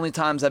of the only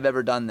times I've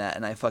ever done that,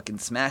 and I fucking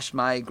smashed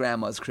my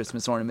grandma's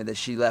Christmas ornament that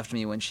she left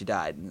me when she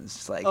died. And it's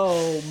just like,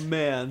 Oh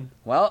man.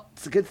 well,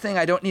 it's a good thing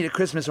I don't need a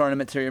Christmas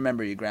ornament to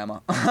remember you, Grandma.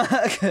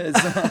 'Cause-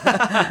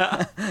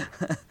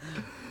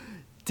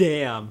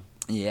 Damn.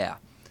 yeah.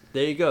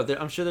 There you go.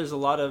 I'm sure there's a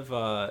lot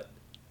of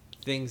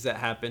things that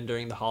happen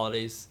during the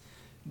holidays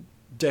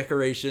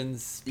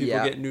decorations. People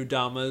Yeah. get new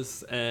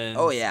damas, and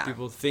Oh, yeah.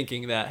 people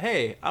thinking that,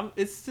 hey,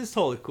 it's just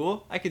totally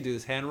cool. I could do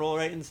this hand roll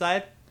right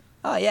inside.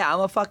 Oh yeah, I'm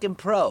a fucking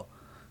pro.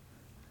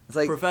 It's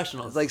like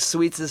Professionals. It's like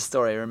Sweets'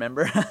 story,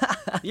 remember?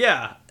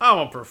 Yeah, I'm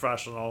a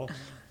professional.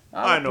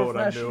 I know what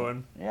I'm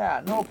doing.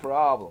 Yeah, no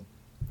problem.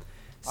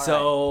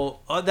 So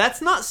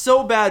that's not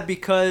so bad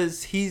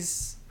because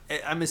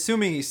I'm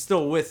assuming he's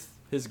still with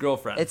his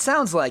girlfriend. It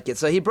sounds like it.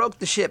 So he broke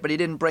the shit, but he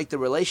didn't break the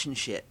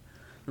relationship.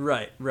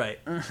 Right.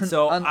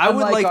 So I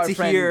would Unlike like our to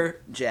friend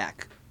hear.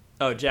 Jack.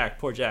 Oh, Jack,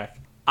 poor Jack.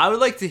 I would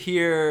like to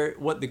hear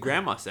what the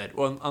grandma said.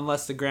 Well,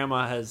 unless the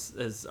grandma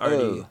has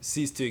already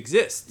ceased to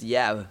exist.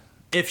 Yeah.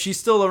 If she's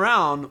still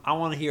around, I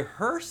want to hear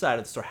her side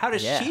of the story. How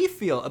does Yeah. she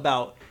feel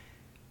about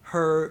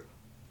her?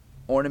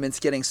 Ornaments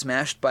getting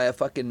smashed by a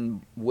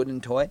fucking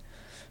wooden toy?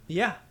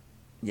 Yeah.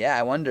 Yeah,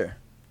 I wonder.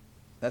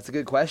 That's a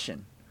good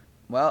question.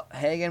 Well,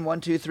 Hagen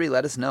 123,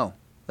 let us know.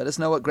 Let us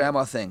know what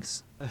Grandma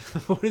thinks.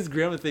 What does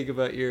grandma think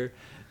about your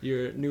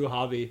new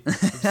hobby, of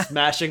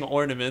smashing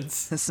ornaments?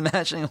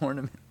 Smashing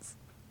ornaments.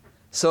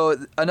 So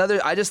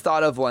I just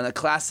thought of one, a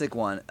classic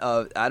one.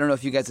 I don't know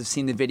if you guys have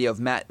seen the video of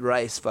Matt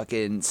Rice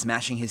fucking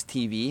smashing his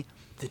TV.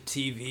 The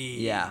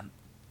TV. Yeah,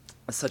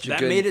 that's such a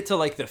That good. made it to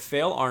like the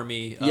Fail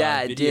Army.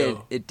 Yeah, it video.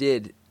 did. It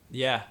did.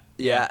 Yeah.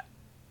 Yeah.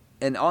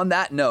 And on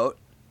that note,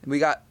 we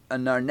got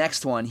our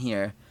next one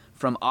here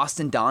from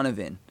Austin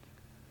Donovan,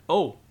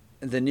 Oh,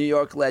 the New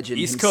York legend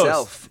East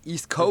himself.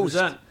 East Coast.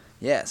 Represent.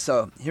 Yeah,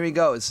 so here he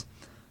goes.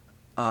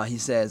 He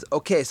says,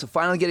 okay, so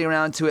finally getting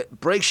around to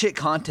it. Break shit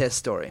contest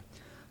story.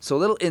 So a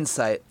little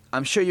insight.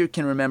 I'm sure you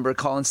can remember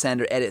Colin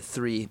Sander Edit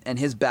 3 and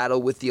his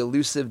battle with the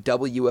elusive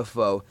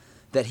WFO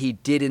that he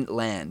didn't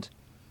land.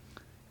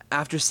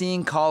 After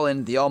seeing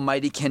Colin, the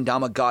almighty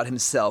kendama god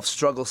himself,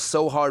 struggle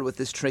so hard with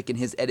this trick in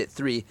his Edit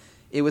 3,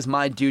 it was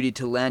my duty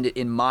to land it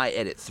in my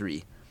Edit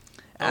 3.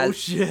 Oh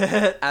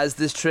shit. As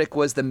this trick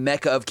was the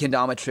mecca of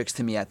kendama tricks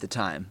to me at the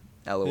time.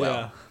 LOL.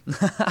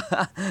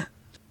 Yeah.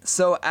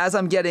 So as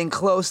I'm getting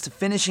close to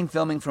finishing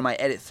filming for my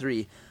Edit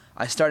 3,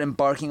 I start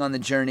embarking on the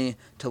journey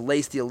to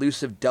lace the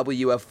elusive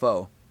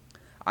WFO.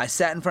 I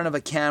sat in front of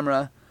a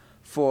camera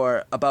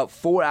for about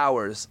 4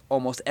 hours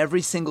almost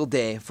every single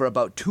day for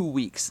about 2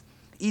 weeks.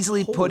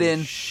 Easily put Holy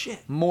in shit.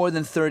 more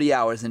than 30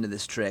 hours into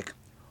this trick.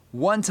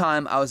 One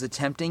time I was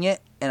attempting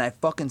it and I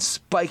fucking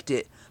spiked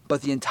it,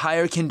 but the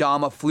entire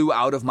kendama flew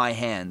out of my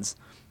hands.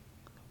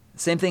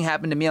 Same thing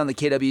happened to me on the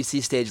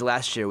KWC stage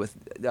last year with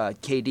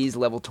KD's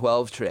level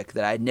 12 trick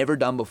that I had never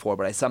done before,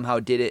 but I somehow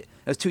did it.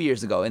 It was 2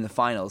 years ago in the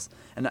finals.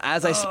 And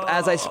as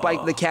I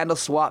spiked the candle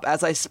swap,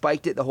 as I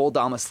spiked it, the whole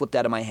dama slipped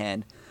out of my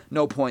hand.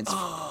 No points.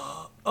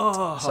 So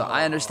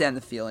I understand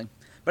the feeling.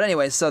 But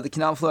anyway, so the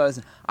kendama flew out.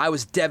 I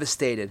was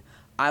devastated.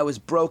 I was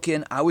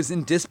broken. I was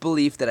in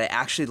disbelief that I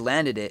actually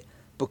landed it,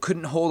 but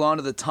couldn't hold on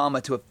to the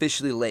tama to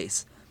officially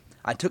lace.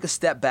 I took a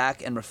step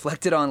back and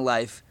reflected on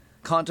life,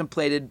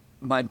 contemplated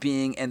my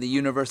being and the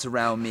universe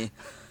around me,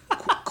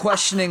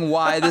 questioning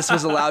why this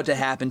was allowed to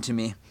happen to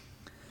me.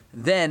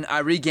 Then I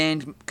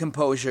regained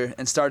composure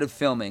and started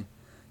filming.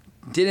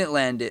 Didn't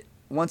land it.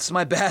 Once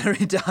my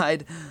battery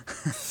died,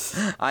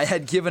 I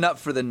had given up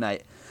for the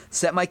night.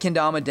 Set my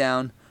kendama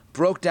down,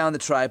 broke down the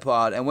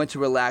tripod, and went to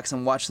relax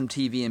and watch some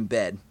TV in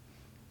bed.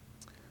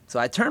 So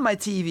I turned my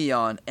TV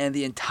on, and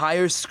the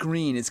entire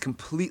screen is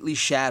completely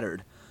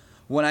shattered.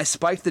 When I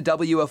spiked the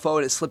WFO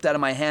and it slipped out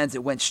of my hands,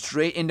 it went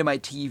straight into my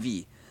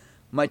TV.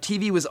 My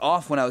TV was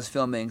off when I was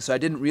filming, so I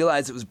didn't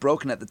realize it was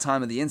broken at the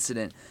time of the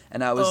incident,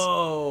 and I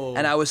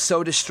was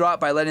so distraught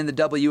by letting the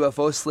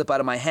WFO slip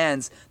out of my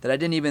hands that I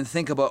didn't even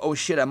think about, oh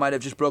shit, I might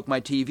have just broke my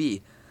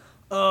TV.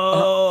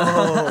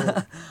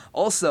 Oh.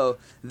 Also,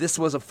 this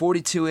was a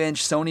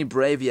 42-inch Sony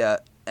Bravia,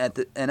 at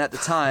the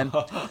time,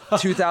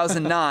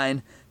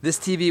 2009, this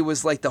TV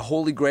was like the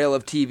holy grail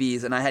of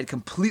TVs, and I had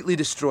completely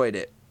destroyed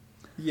it.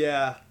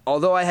 Yeah.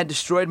 Although I had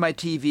destroyed my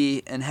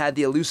TV and had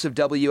the elusive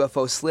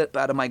WFO slip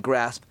out of my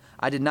grasp,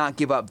 I did not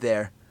give up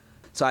there.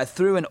 So I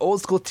threw an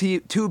old school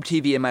tube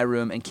TV in my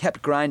room and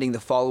kept grinding the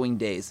following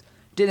days.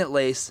 Didn't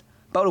lace.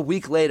 About a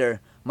week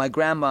later, my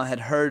grandma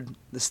had heard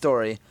the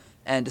story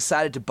and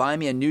decided to buy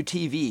me a new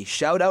TV.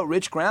 Shout out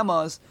rich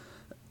grandmas.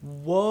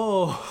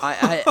 Whoa.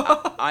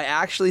 I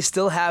actually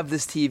still have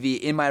this TV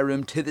in my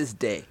room to this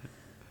day.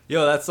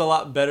 Yo, that's a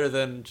lot better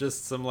than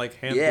just some like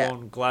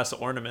hand-blown glass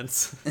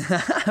ornaments.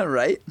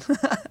 Right?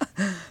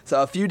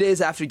 So a few days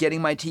after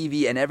getting my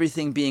TV and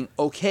everything being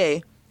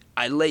okay,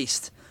 I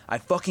laced. I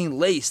fucking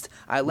laced.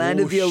 I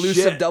landed the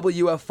elusive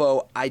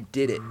WFO. I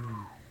did it.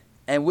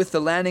 And with the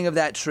landing of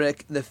that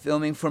trick, the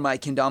filming for my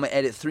Kendama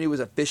Edit 3 was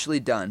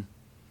officially done.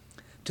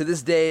 To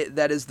this day,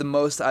 that is the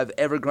most I've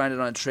ever grinded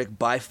on a trick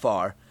by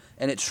far,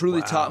 and it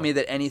truly taught me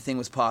that anything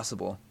was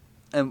possible.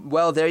 And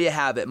well, there you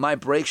have it, my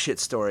break shit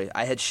story.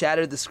 I had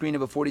shattered the screen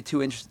of a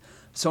 42-inch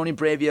Sony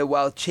Bravia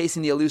while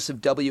chasing the elusive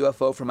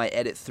WFO for my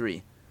Edit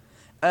 3.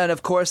 And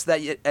of course,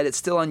 and it's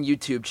still on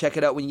YouTube. Check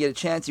it out when you get a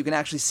chance. You can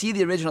actually see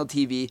the original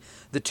TV,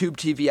 the tube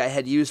TV I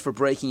had used for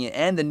breaking it,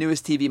 and the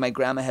newest TV my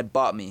grandma had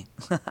bought me.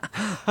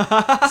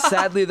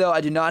 Sadly, though,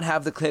 I do not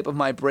have the clip of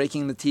my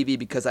breaking the TV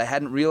because I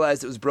hadn't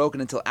realized it was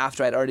broken until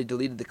after I'd already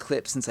deleted the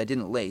clip since I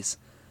didn't lace.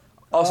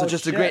 Also,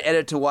 just a great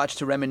edit to watch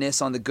to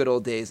reminisce on the good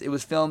old days. It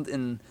was filmed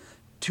in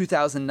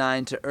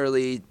 2009 to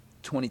early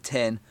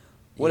 2010.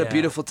 What a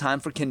beautiful time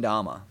for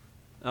kendama.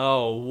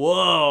 Oh,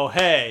 whoa,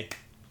 hey.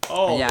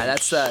 Oh, yeah,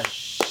 that's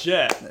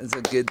shit. That's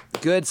a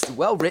good,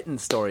 well-written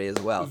story as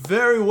well.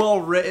 Very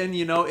well written.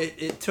 You know,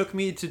 it took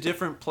me to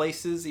different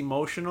places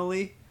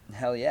emotionally.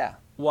 Hell yeah.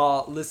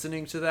 While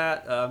listening to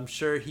that, I'm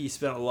sure he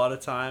spent a lot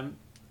of time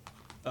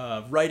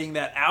writing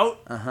that out,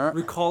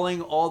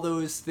 recalling all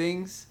those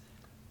things,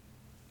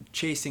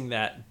 chasing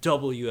that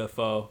double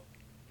UFO.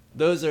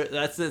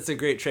 That's a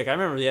great trick. I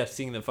remember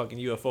seeing the fucking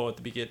UFO at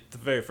the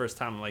very first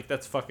time. I'm like,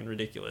 that's fucking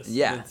ridiculous.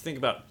 Yeah. And think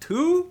about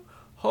 2.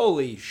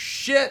 Holy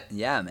shit.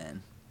 Yeah,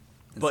 man.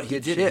 But he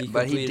did it.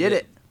 He did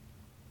it.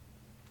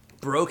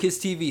 Broke his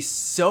TV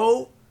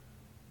so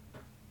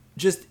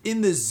just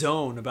in the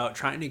zone about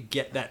trying to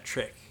get that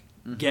trick,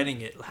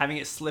 getting it, having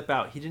it slip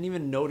out. He didn't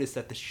even notice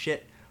that the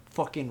shit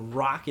fucking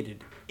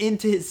rocketed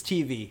into his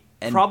TV.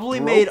 And probably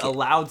made a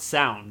loud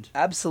sound.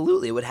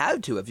 Absolutely. It would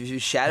have to. If you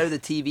shatter the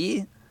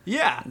TV,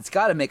 it's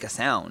got to make a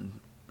sound.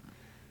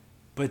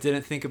 But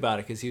didn't think about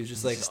it because he was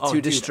just like,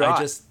 too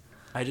distraught.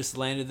 I just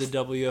landed the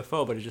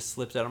WFO, but it just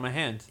slipped out of my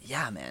hand.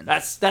 Yeah, man.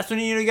 That's when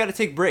you got to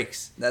take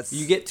breaks.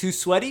 You get too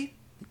sweaty,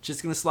 it's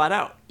just gonna slide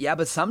out. Yeah,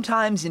 but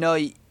sometimes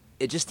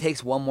it just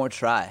takes one more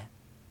try,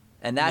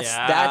 and that's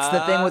the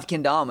thing with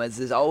kendama is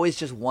there's always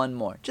just one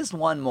more, just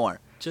one more,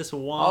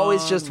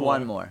 always just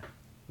one more.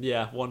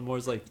 Yeah, one more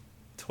is like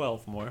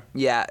 12 more.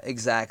 Yeah,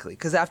 exactly.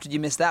 Because after you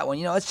miss that one,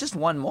 it's just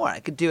one more. I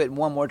could do it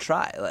one more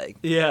try. Like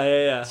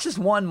yeah. It's just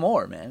one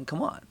more, man.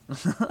 Come on.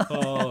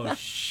 Oh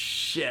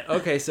shit.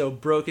 Okay, so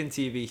broken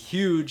TV,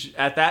 huge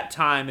at that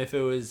time. If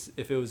it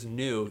was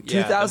new,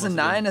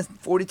 2009, a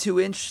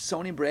 42-inch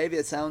Sony Bravia.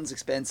 It sounds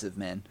expensive,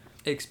 man.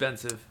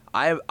 Expensive.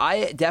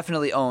 I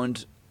definitely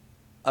owned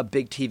a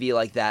big TV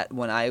like that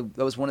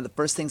that was one of the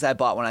first things I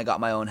bought when I got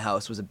my own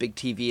house was a big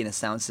TV and a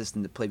sound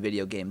system to play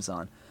video games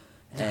on.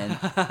 And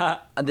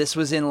this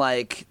was in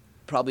like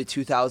probably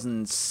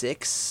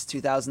 2006,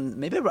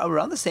 maybe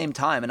around the same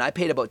time, and I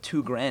paid about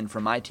 $2,000 for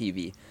my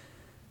TV.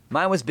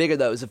 Mine was bigger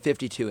though; it was a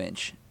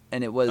 52-inch,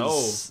 and it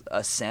was a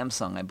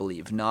Samsung, I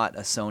believe, not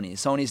a Sony.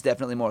 Sony's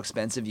definitely more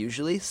expensive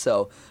usually,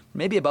 so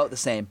maybe about the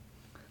same.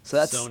 So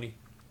that's Sony.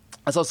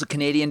 That's also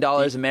Canadian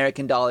dollars,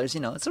 American dollars.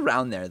 It's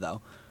around there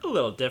though. A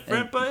little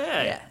different, but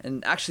hey. Yeah,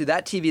 and actually,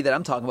 that TV that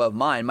I'm talking about,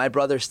 my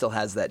brother still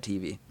has that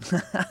TV.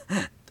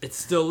 It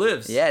still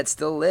lives. Yeah, it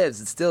still lives.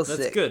 It's still sick.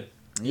 That's good.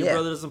 Your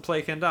brother doesn't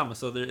play kendama,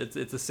 so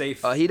it's a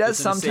safe. He does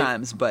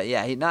sometimes, but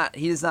yeah,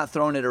 he's not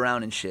throwing it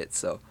around and shit.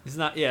 So he's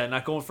not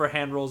going for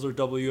hand rolls or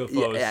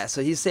WFOs. Yeah,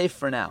 so he's safe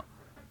for now.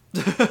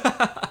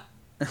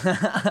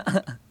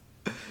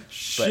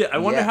 Shit, I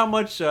wonder how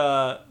much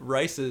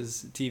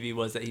Rice's TV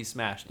was that he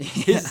smashed.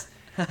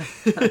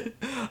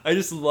 I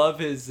just love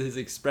his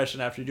expression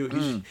after you do it.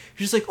 He's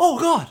just like, oh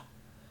god,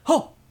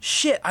 oh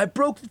shit, I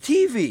broke the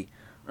TV.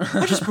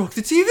 I just broke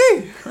the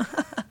TV.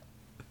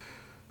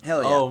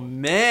 Hell yeah. Oh,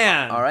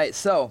 man. All right,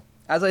 so,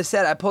 as I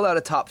said, I pulled out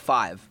a top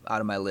 5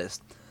 out of my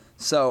list.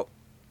 So,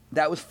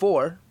 that was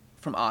 4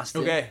 from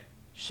Austin. Okay.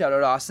 Shout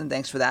out, Austin.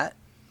 Thanks for that.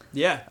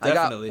 Yeah,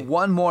 definitely. I got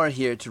one more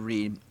here to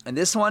read. And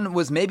this one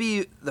was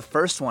maybe the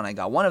first one I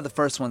got. One of the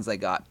first ones I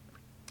got.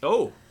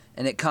 Oh.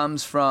 And it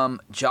comes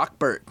from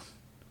Jockbert.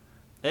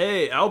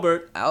 Hey,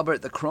 Albert.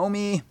 Albert the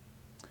Chromie.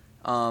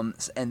 And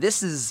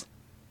this is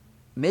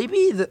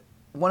maybe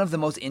one of the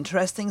most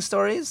interesting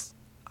stories.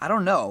 I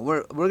don't know.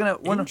 We're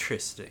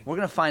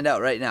gonna find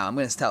out right now. I'm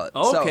gonna tell it.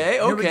 Okay.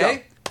 Here we go.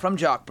 From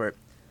Jockbert.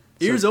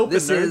 Ears open.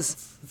 This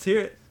is let's hear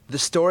it. The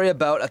story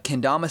about a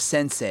kendama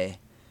sensei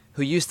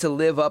who used to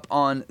live up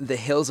on the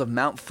hills of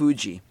Mount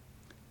Fuji,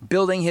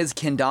 building his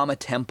kendama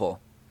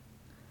temple.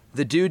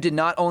 The dude did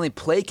not only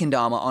play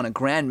kendama on a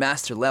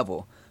grandmaster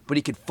level, but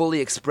he could fully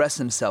express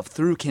himself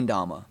through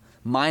kendama,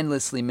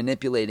 mindlessly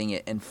manipulating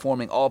it and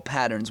forming all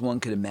patterns one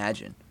could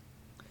imagine.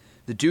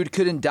 The dude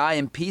couldn't die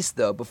in peace,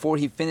 though, before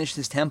he finished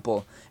his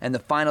temple, and the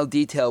final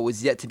detail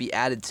was yet to be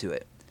added to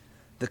it.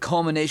 The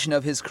culmination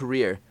of his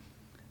career,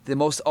 the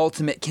most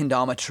ultimate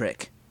kendama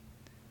trick.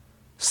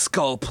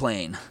 Skull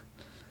plane.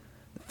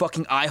 The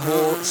fucking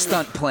eye-hole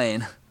stunt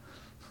plane.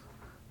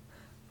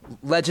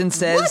 Legend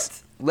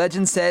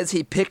says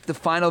he picked the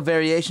final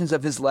variations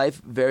of his life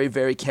very,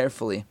 very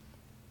carefully.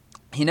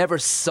 He never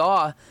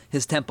saw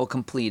his temple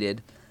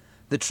completed.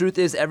 The truth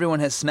is, everyone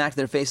has smacked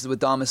their faces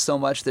with damas so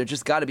much, there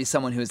just got to be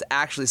someone who is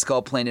actually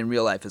skull planed in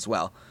real life as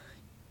well.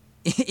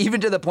 Even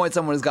to the point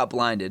someone has got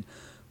blinded.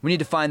 We need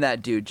to find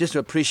that dude, just to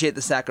appreciate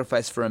the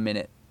sacrifice for a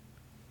minute.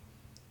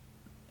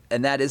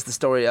 And that is the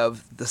story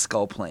of the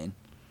skull plane.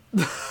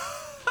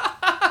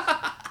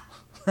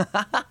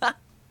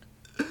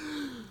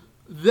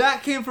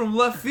 That came from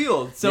left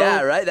field. So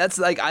yeah, right? That's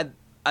like,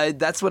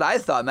 That's what I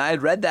thought, man. I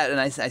had read that and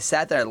I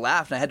sat there and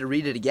laughed and I had to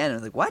read it again. And I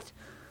was like, what?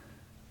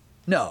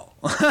 No,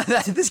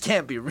 this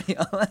can't be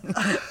real.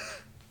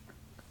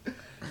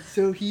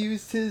 So he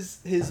used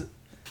his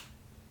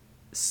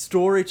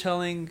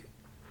storytelling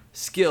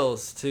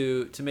skills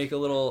to make a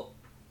little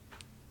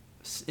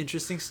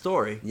interesting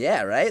story.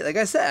 Yeah, right? Like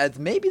I said,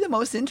 maybe the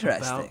most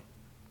interesting.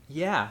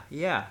 Yeah.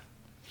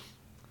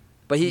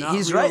 But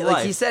he's real right. Like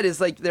life. he said, it's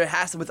like there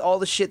has to, with all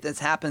the shit that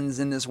happens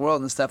in this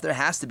world and stuff, there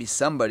has to be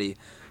somebody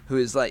who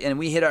is like, and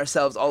we hit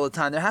ourselves all the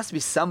time. There has to be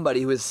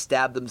somebody who has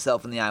stabbed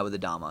themselves in the eye with a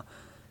dama,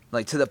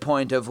 like to the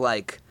point of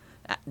like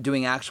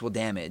doing actual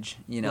damage.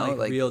 You know,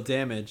 like real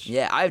damage.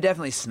 Yeah, I've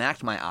definitely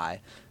smacked my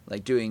eye,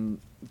 like doing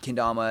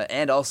kendama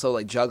and also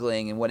like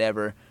juggling and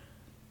whatever.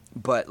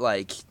 But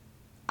like,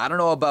 I don't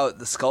know about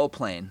the skull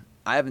plane.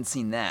 I haven't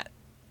seen that.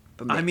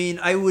 But I mean,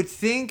 I would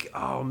think.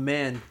 Oh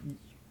man.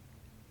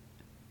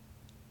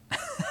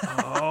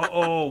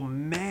 oh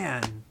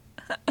man.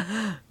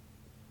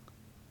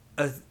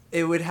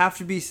 It would have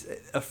to be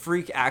a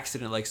freak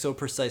accident, like so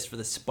precise for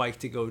the spike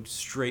to go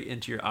straight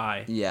into your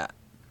eye. Yeah.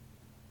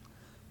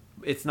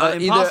 It's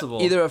not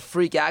impossible. Either a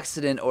freak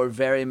accident or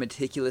very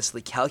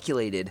meticulously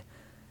calculated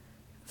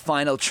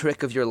final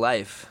trick of your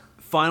life.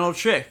 Final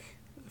trick.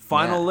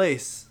 Final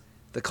lace.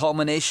 The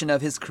culmination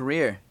of his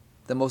career.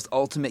 The most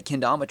ultimate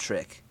kendama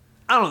trick.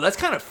 I don't know. That's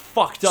kind of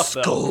fucked up,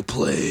 though. Skull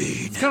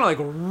plane. It's kind of like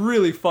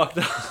really fucked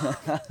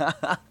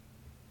up.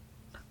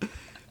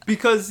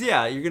 Because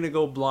yeah, you're gonna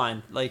go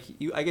blind. Like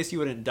I guess you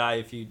wouldn't die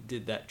if you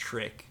did that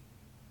trick.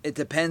 It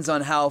depends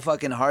on how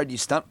fucking hard you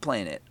stunt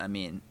plane it. I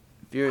mean,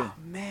 if you're, oh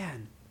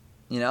man,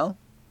 you know,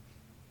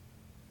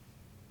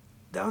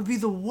 that would be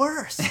the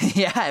worst.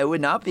 Yeah, it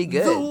would not be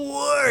good. The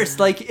worst.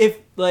 Like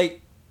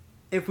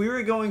if we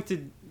were going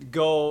to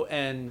go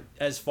and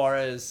as far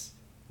as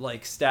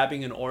like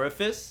stabbing an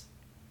orifice,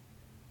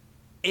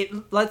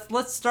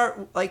 let's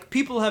start like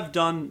people have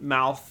done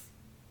mouth,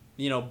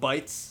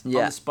 bites on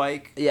the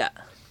spike. Yeah.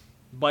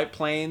 Bite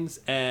planes,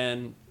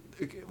 and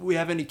we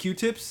have any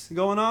Q-tips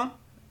going on?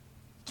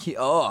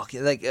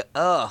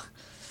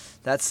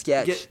 That's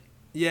sketch.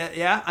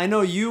 Yeah. I know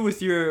you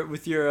with your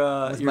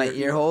my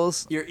ear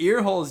holes. Your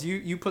ear holes.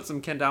 You put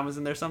some kendamas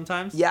in there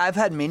sometimes. Yeah, I've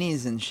had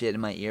minis and shit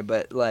in my ear,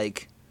 but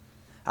like,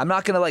 I'm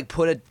not gonna like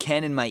put a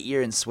ken in my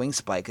ear and swing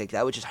spike. Like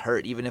that would just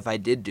hurt, even if I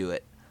did do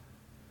it.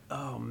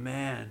 Oh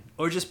man!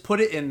 Or just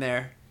put it in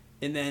there,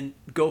 and then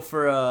go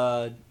for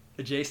a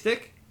J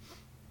stick.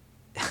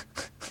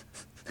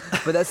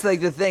 But that's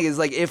like the thing is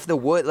like if the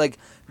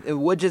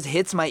wood just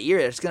hits my ear,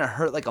 it's gonna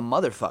hurt like a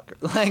motherfucker.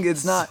 Like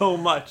it's not so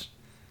much.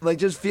 Like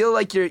just feel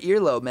like your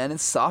earlobe, man.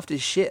 It's soft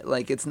as shit.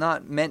 Like it's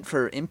not meant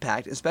for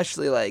impact,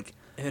 especially like.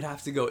 It'd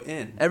have to go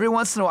in. Every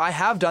once in a while, I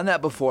have done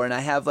that before, and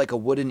I have like a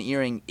wooden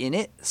earring in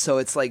it, so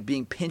it's like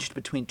being pinched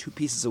between two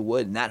pieces of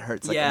wood, and that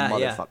hurts like a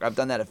motherfucker. Yeah. I've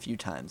done that a few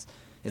times.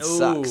 It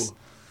sucks.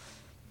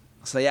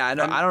 So yeah, I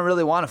don't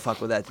really want to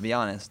fuck with that, to be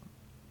honest.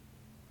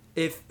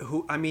 If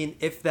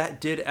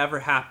that did ever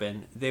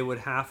happen, they would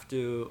have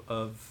to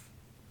have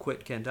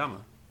quit kendama.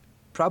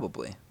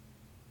 Probably.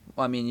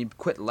 Well, I mean, you'd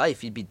quit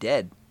life. You'd be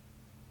dead.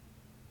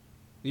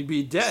 You'd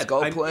be dead.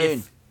 Skull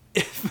plane.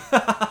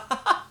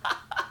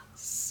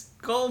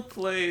 Skull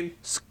plane.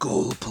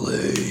 Skull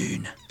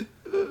plane.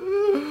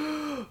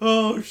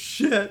 Oh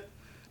shit.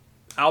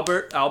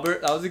 Albert, that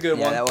was a good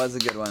one. Yeah, that was a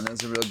good one. That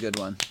was a real good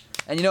one.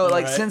 And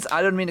since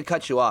I don't mean to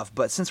cut you off,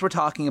 but since we're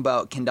talking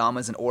about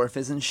kendamas and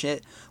orifices and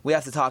shit, we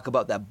have to talk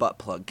about that butt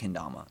plug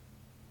kendama.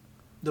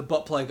 The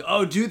butt plug.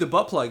 Oh, dude, the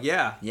butt plug.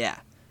 Yeah. Yeah,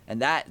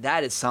 and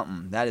that is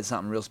something. That is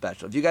something real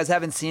special. If you guys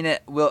haven't seen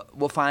it,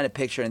 we'll find a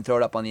picture and throw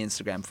it up on the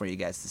Instagram for you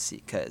guys to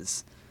see.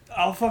 Cause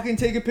I'll fucking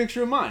take a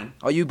picture of mine.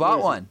 Oh, you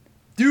bought one?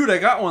 Dude, I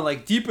got one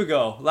like deep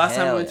ago. Last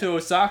time I went to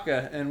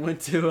Osaka and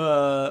went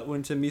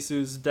to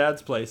Misu's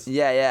dad's place.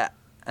 Yeah.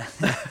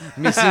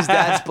 Misu's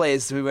dad's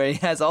place where he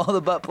has all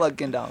the butt plug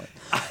kendama.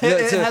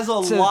 It has a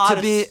lot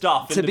of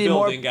stuff in the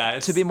building,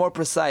 guys. To be more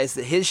precise,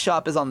 his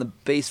shop is on the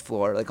base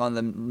floor, like on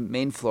the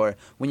main floor.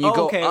 When you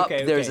go up,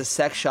 there's a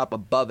sex shop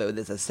above it.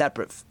 There's a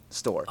separate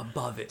store.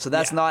 Above it. So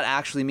that's not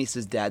actually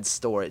Misu's dad's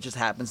store. It just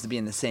happens to be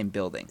in the same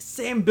building.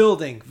 Same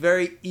building.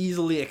 Very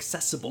easily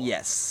accessible.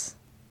 Yes.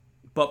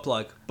 Butt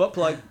plug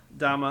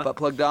dama. Butt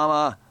plug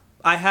dama.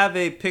 I have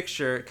a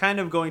picture, kind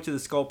of going to the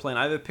skull plane.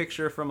 I have a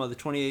picture from the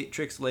 28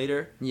 Tricks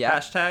Later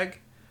hashtag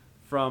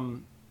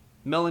from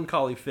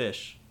Melancholy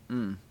Fish.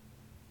 Mm.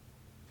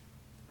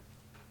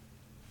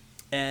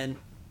 And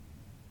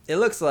it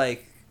looks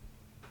like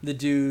the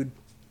dude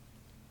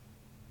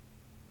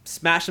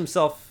smashed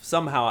himself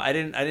somehow. I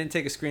didn't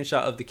take a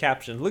screenshot of the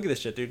caption. Look at this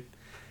shit, dude.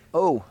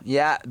 Oh,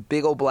 yeah,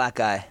 big old black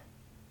eye.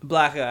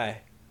 Black eye.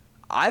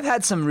 I've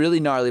had some really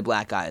gnarly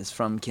black eyes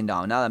from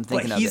kendama. Now that I'm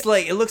thinking of it.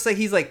 It looks like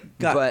he's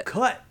got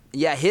cut.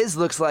 Yeah, his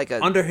looks like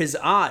under his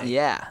eye.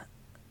 Yeah,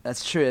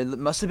 that's true. It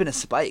must have been a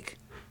spike.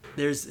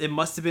 It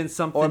must have been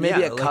something. Or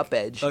maybe a cup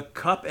edge. A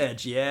cup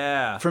edge,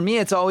 yeah. For me,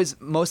 it's always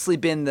mostly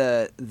been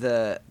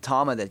the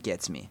tama that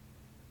gets me.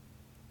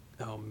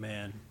 Oh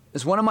man.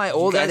 It's one of my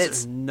old you guys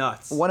edits. Are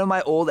nuts. One of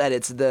my old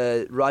edits,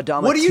 the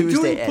Radama What are you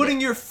Tuesday doing edit.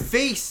 putting your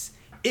face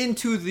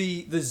into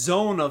the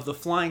zone of the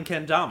flying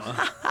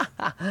kendama?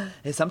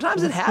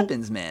 Sometimes it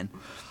happens, man.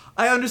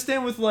 I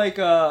understand with like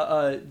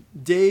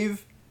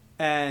Dave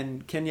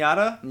and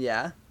Kenyatta.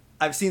 Yeah.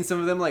 I've seen some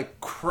of them like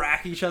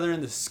crack each other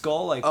in the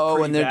skull, like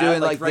when they're bad,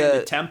 doing like right in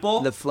the temple.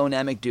 the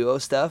Flonamic duo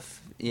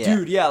stuff. Yeah.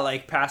 Dude, yeah,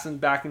 like passing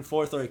back and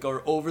forth,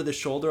 or over the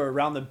shoulder, or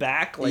around the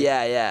back. Like,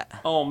 yeah.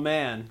 Oh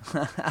man,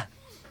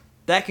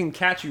 that can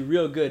catch you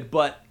real good.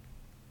 But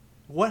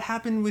what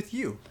happened with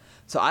you?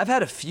 So I've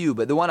had a few,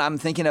 but the one I'm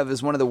thinking of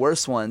is one of the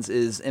worst ones.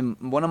 Is in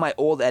one of my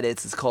old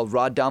edits. It's called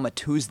Radama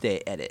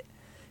Tuesday edit.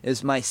 It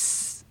was my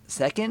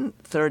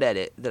third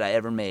edit that I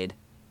ever made.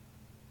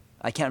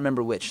 I can't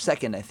remember which.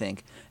 Second, I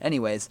think.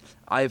 Anyways,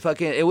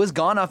 it was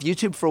gone off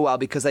YouTube for a while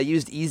because I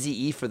used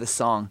Eazy-E for the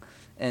song,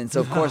 and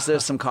so of course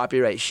there's some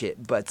copyright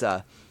shit. But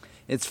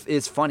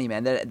it's funny,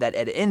 man. That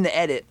edit. In the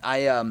edit,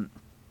 I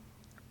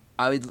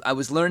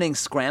was learning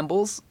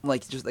scrambles,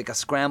 like just like a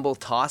scramble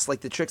toss,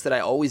 like the tricks that I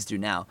always do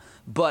now.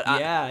 But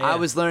I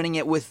was learning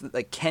it with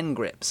like Ken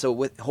grip, so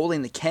with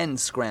holding the Ken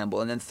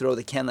scramble and then throw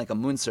the Ken like a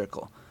moon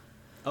circle.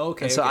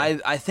 Okay. And so okay.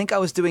 I think I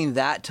was doing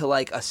that to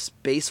like a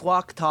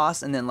spacewalk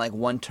toss and then like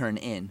one turn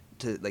in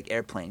to like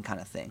airplane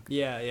kind of thing.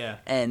 Yeah.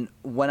 And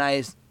when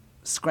I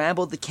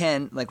scrambled the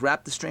Ken, like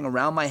wrapped the string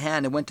around my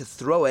hand and went to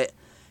throw it,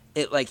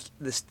 it like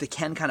the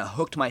Ken kind of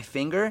hooked my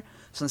finger.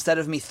 So instead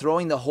of me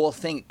throwing the whole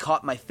thing, it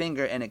caught my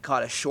finger and it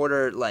caught a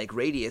shorter like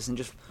radius and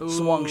just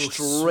swung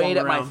straight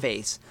at my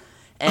face.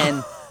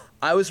 And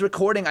I was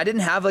recording. I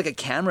didn't have like a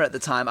camera at the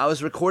time. I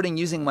was recording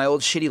using my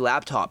old shitty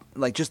laptop,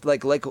 like just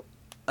like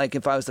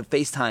if I was to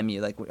FaceTime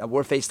you, like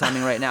we're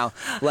FaceTiming right now,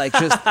 like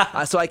just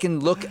so I can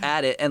look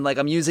at it and like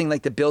I'm using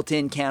like the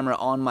built-in camera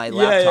on my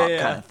laptop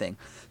kind of thing.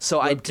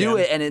 So I do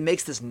it and it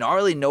makes this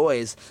gnarly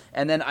noise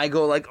and then I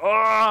go like,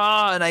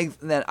 oh, and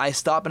then I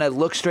stop and I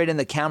look straight in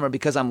the camera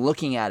because I'm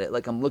looking at it,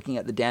 like I'm looking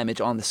at the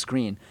damage on the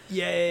screen.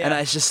 Yeah. And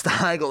I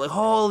go like,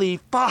 holy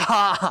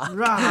fuck.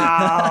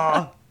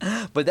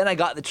 But then I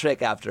got the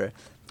trick after.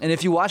 And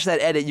if you watch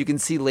that edit, you can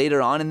see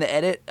later on in the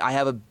edit, I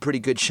have a pretty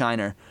good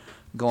shiner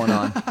going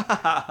on.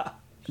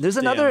 There's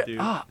another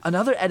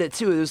edit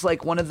too. It was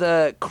like one of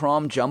the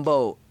Crom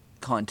Jumbo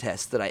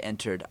contests that I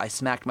entered. I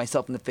smacked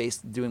myself in the face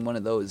doing one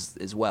of those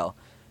as well,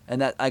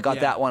 and that I got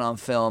that one on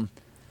film.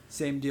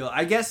 Same deal.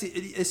 I guess,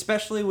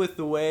 especially with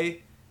the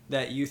way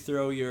that you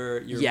throw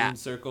your moon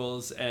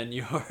circles and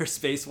your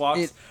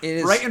spacewalks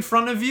right in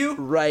front of you.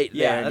 Right.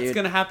 Yeah, there, that's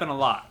gonna happen a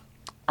lot.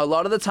 A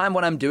lot of the time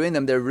when I'm doing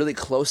them, they're really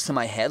close to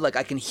my head. Like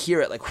I can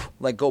hear it,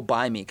 like go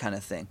by me, kind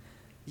of thing.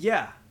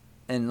 Yeah.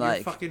 And You're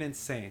like fucking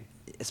insane.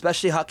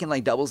 Especially hucking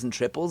like doubles and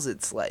triples,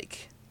 it's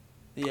like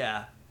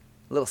a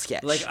little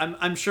sketch. Like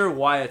I'm sure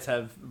Wyatt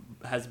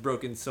has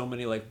broken so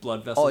many like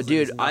blood vessels. Oh,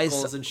 dude, in his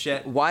knuckles and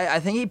shit. I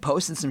think he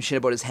posted some shit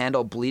about his hand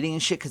all bleeding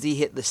and shit because he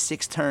hit the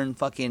 6-turn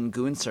fucking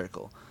goon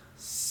circle.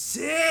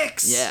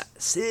 6. Yeah,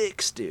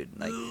 6, dude.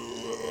 Like,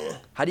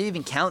 how do you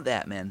even count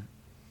that, man?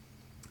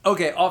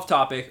 Okay, off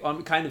topic.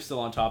 I'm kind of still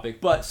on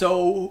topic, but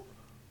so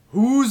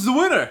who's the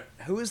winner?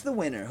 Who's the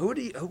winner? What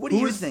are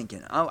you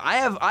thinking? I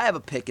have a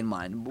pick in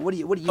mind. What do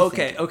you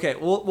thinking? Okay.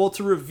 Well,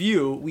 to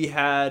review, we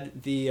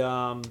had the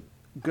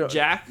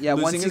Jack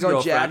losing his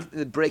girlfriend.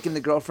 Jack breaking the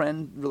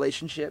girlfriend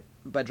relationship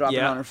by dropping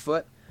on her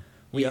foot.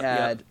 We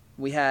had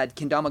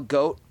Kendama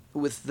Goat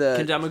with the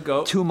Kendama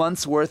Goat 2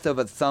 months worth of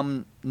a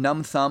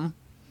numb thumb.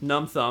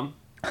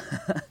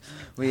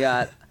 We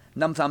got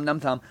numb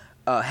thumb.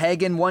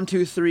 Hagen 1,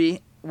 2,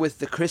 3 with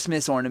the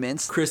Christmas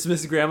ornaments.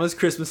 Grandma's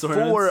Christmas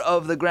ornaments. 4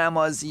 of the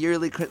grandma's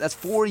yearly. That's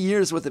 4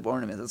 years worth of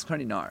ornaments. That's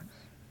pretty gnar.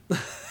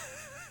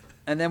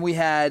 And then we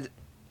had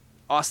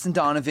Austin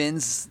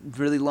Donovan's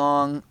really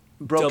long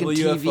broken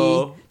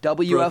WFO. TV.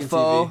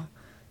 WFO.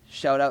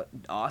 Shout out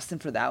Austin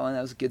for that one.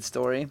 That was a good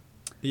story.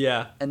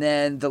 Yeah. And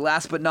then the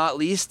last but not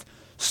least,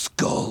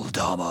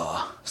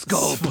 Skulldama.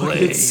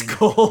 Skullplane.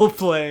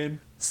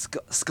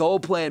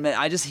 Skullplane, man.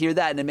 I just hear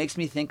that and it makes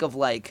me think of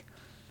like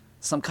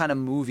some kind of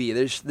movie.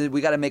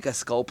 We got to make a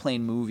Skullplane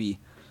movie.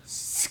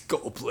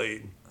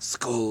 Skullplane.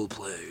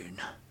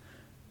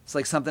 It's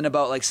like something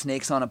about like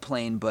snakes on a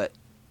plane, but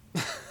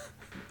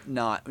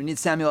not. We need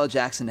Samuel L.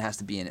 Jackson has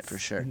to be in it for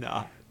sure.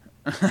 Nah.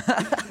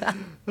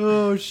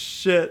 Oh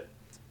shit.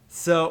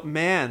 So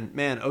man.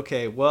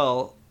 Okay,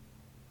 well,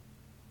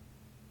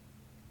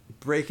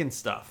 breaking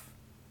stuff.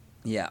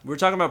 Yeah, we're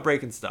talking about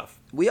breaking stuff.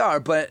 We are,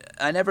 but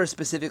I never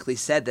specifically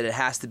said that it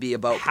has to be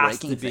about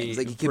breaking things.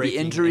 Like it could be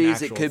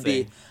injuries, it could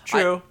be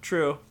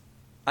true.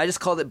 I just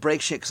called it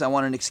break shit because I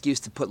wanted an excuse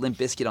to put Limp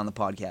Bizkit on the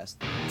podcast.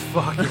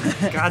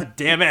 Fucking god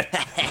damn it!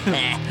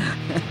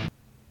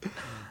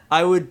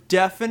 I would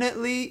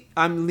definitely.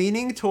 I'm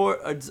leaning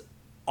towards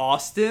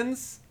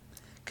Austin's.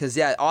 Because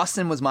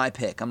Austin was my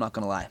pick. I'm not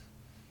gonna lie.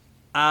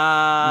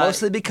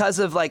 Mostly because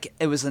of like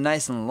it was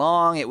nice and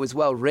long, it was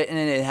well written,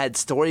 and it had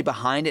story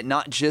behind it,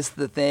 not just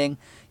the thing,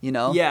 you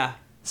know. Yeah.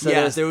 So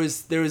there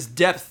was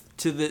depth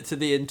to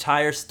the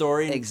entire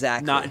story.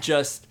 Exactly. Not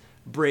just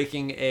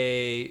breaking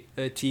a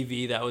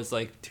TV that was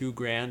like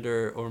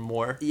 $2,000 or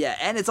more. Yeah,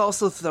 and it's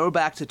also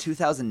throwback to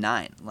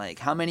 2009. Like,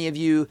 how many of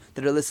you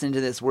that are listening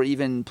to this were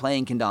even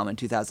playing kendama in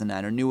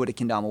 2009 or knew what a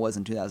kendama was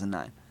in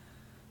 2009?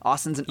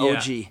 Austin's an Yeah.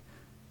 OG.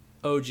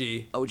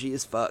 OG. OG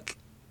as fuck.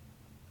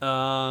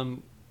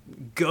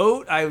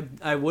 Goat,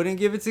 I wouldn't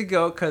give it to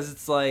Goat because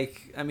it's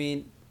like, I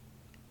mean,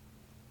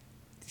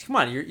 come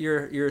on,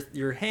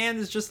 your hand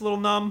is just a little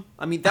numb.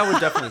 I mean, that would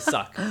definitely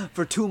suck.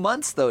 For 2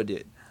 months, though,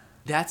 dude.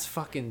 That's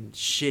fucking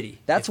shitty.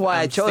 That's If why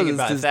I I'm chose thinking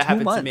this, about it, if 'cause that 2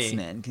 happened months, to me.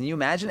 man. Can you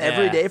imagine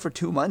every Yeah. day for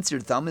 2 months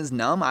your thumb is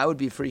numb? I would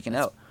be freaking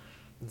out.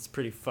 It's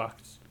pretty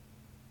fucked.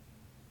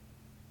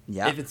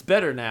 Yeah, If it's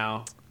better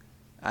now,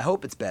 I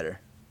hope it's better.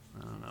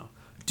 I don't know.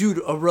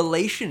 Dude, a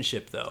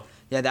relationship though.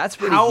 Yeah, that's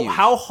pretty How huge.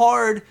 how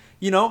hard,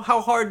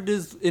 how hard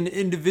does an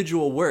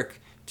individual work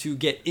to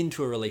get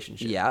into a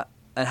relationship? Yeah,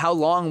 and how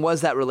long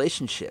was that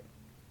relationship?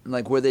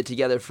 Like, were they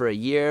together for a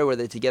year? Were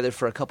they together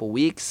for a couple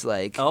weeks?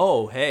 Like,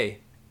 Oh, hey,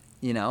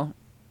 you know,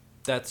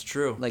 that's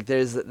true. like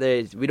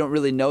we don't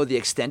really know the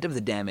extent of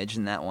the damage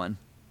in that one.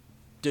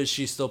 Does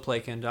she still play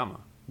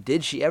kendama?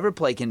 Did she ever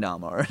play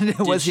kendama,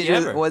 or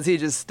was he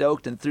just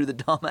stoked and threw the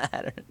dama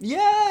at her?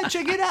 Yeah,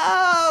 check it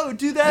out.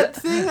 Do that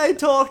thing I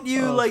taught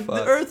you, Oh, like fuck.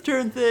 the earth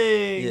turn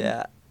thing.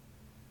 Yeah,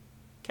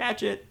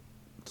 Catch it.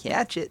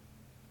 catch it.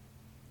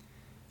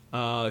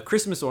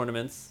 Christmas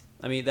ornaments.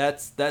 I mean,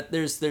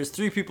 there's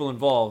 3 people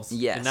involved in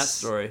that Yes.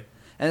 story.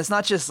 And it's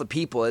not just the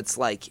people; it's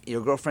like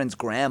your girlfriend's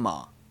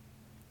grandma.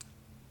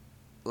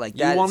 Like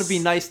You want to be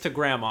nice to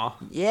grandma.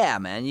 Yeah,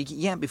 man, you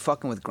can't be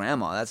fucking with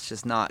grandma. That's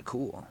just not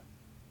cool.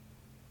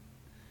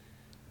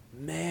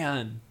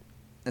 Man.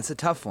 It's a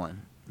tough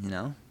one, you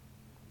know?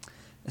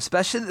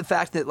 Especially the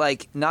fact that,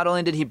 like, not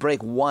only did he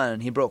break 1,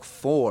 he broke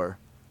 4,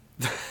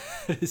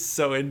 It's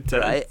so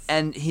intense. right?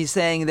 And he's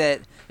saying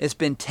that it's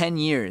been 10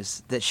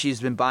 years that she's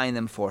been buying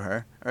them for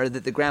her, or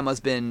that the grandma's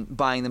been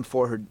buying them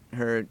for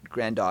her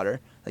granddaughter,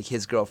 like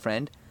his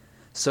girlfriend.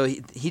 So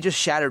he just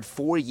shattered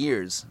 4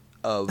 years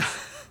of...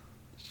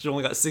 She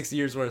only got 6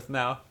 years worth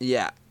now.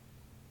 Yeah.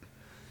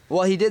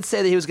 Well, he did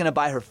say that he was going to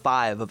buy her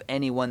 5 of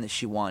any one that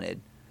she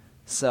wanted.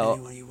 So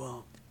Anyone you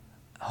want.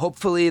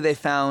 hopefully they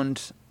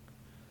found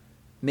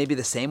maybe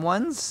the same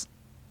ones.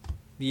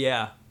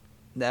 Yeah.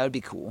 That would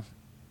be cool.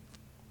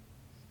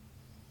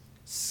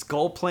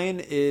 Skull Plane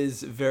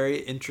is very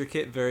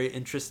intricate, very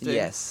interesting.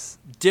 Yes.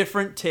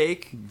 Different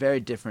take. Very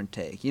different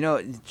take. You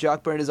know,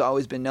 Jock Bird has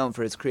always been known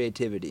for his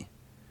creativity.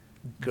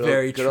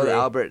 Very Good old true.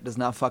 Albert does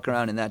not fuck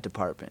around in that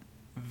department.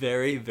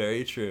 Very,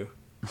 very true.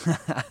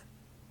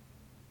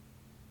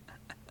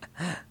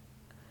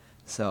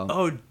 So,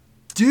 Oh,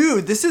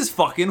 dude, this is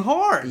fucking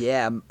hard.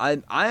 yeah,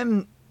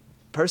 I'm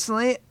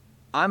personally,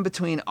 I'm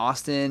between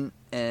Austin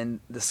and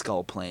the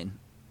Skull Plane.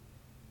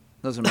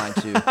 Those are my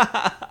two.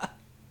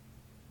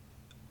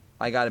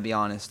 I gotta be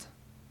honest.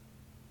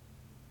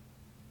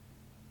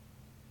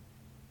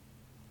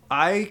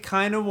 I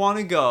kind of want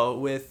to go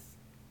with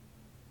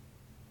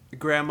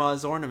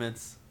Grandma's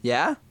ornaments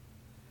Yeah?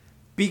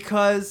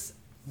 because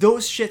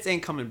those shits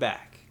ain't coming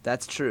back.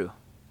 That's true.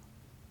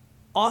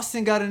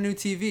 Austin got a new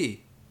TV.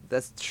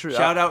 That's true.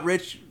 Shout out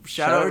Rich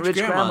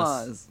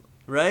Grandmas.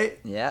 Right?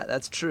 Yeah,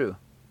 that's true.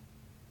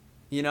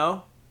 You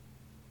know?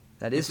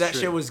 That If is that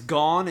true. shit was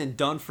gone and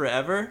done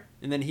forever,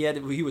 and then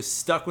he was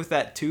stuck with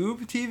that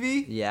tube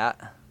TV, Yeah.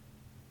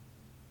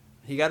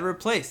 he got to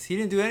replace. He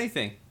didn't do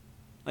anything.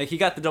 Like, he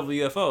got the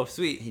WFO.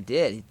 Sweet. He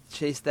did. He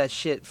chased that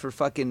shit for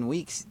fucking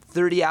weeks.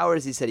 30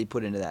 hours he said he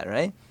put into that,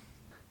 right?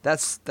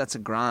 That's a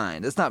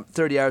grind. That's not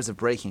 30 hours of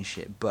breaking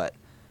shit, but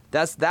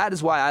that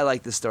is why I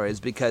like this story, is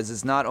because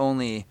it's not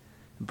only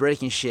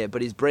breaking shit,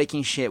 but he's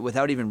breaking shit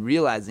without even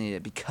realizing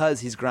it because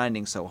he's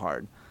grinding so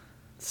hard.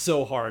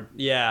 So hard.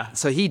 Yeah.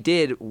 So he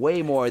did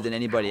way more than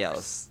anybody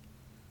else,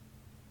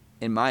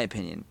 in my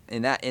opinion,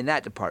 in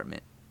that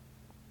department.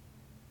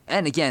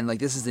 And again, like,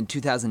 this is in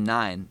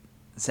 2009,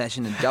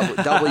 session in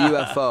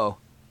WFO.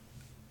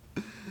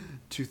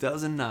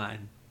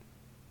 2009.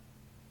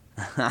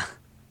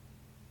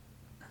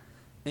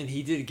 And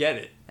he did get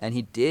it. And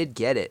he did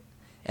get it.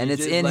 And He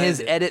it's did in land his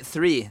it. edit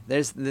 3.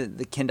 There's the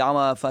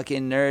Kendama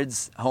fucking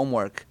nerds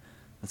homework.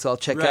 Let's all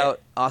check Right.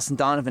 out Austin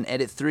Donovan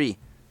edit 3.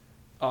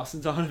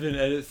 Austin Donovan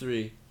edit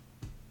 3.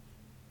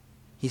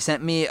 He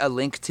sent me a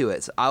link to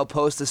it. So I'll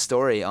post a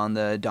story on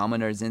the Dama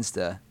Nerds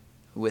Insta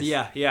with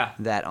Yeah.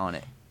 that on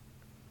it.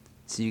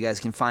 So you guys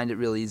can find it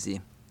real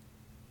easy.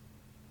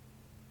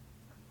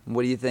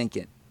 What are you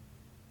thinking?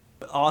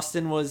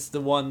 Austin was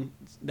the one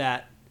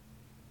that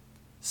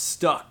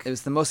stuck. It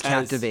was the most as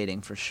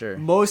captivating for sure.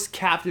 Most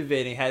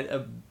captivating. Had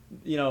a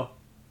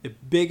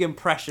big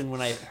impression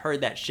when I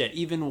heard that shit.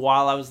 Even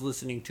while I was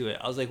listening to it,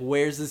 I was like,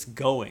 "Where's this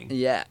going?"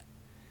 Yeah,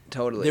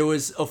 totally. There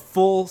was a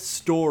full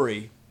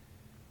story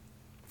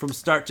from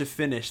start to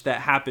finish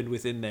that happened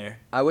within there.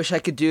 I wish I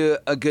could do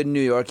a good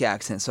New York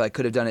accent so I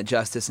could have done it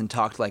justice and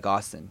talked like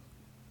Austin.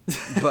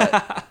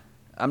 But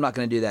I'm not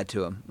going to do that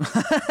to him.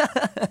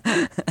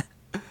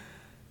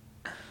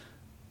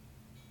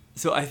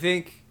 So I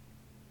think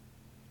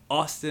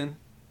Austin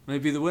may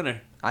be the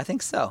winner. I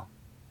think so.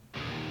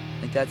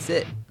 think that's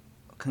it.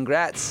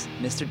 Congrats,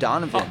 Mr.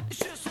 Donovan.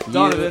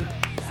 Donovan.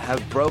 You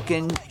have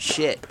broken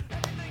shit.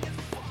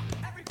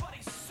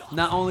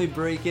 Not only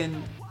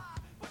breaking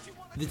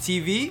the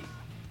TV,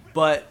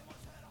 but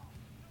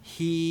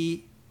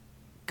he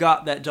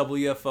got that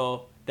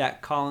WFO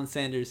that Colin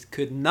Sanders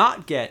could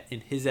not get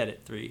in his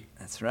Edit 3.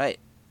 That's right.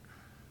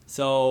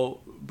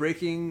 So,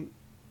 breaking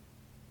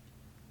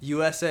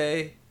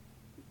USA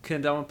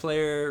Kendama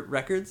player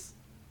records?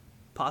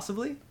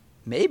 Possibly?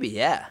 Maybe,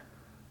 yeah.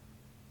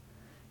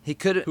 He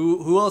could.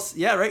 Who else?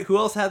 Yeah, right. Who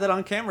else had that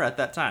on camera at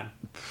that time?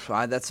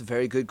 That's a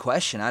very good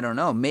question. I don't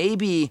know.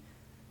 Maybe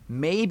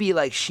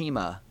like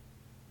Shima.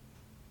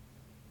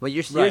 Well,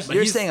 you're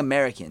saying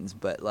Americans,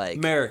 but like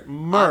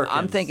Americans.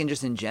 I'm thinking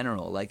just in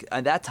general. Like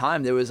at that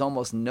time, there was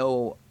almost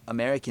no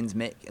Americans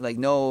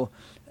no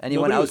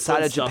anyone Nobody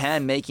outside of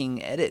Japan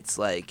making edits.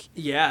 Like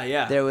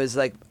yeah. There was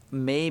like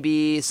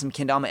maybe some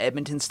Kendama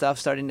Edmonton stuff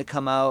starting to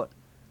come out.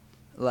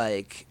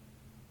 Like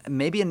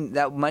maybe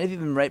that might have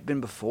even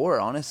been before.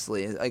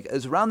 Honestly, like it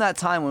was around that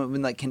time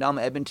when like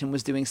Kendama Edmonton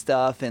was doing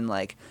stuff, and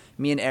like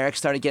me and Eric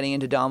started getting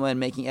into Dama and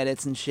making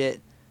edits and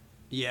shit.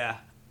 Yeah.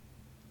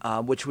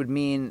 Which would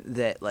mean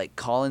that like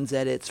Colin's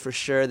edits for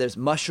sure. There's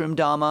Mushroom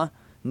Dama,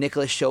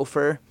 Nicholas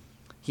Schofer,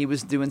 he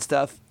was doing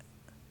stuff.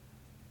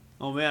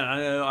 Oh man,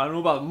 I don't know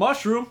about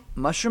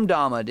Mushroom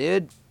Dama,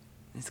 dude.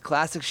 It's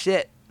classic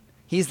shit.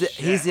 He's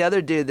the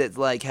other dude that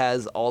like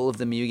has all of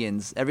the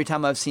Mugans. Every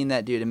time I've seen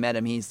that dude and met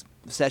him, he's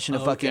session a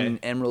fucking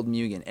Emerald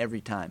Mugen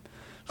every time.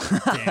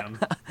 Damn.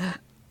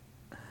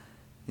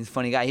 He's a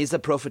funny guy. He's a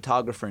pro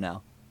photographer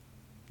now.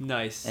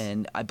 Nice.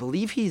 And I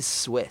believe he's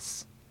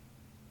Swiss.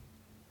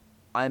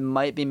 I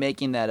might be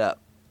making that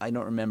up. I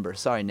don't remember.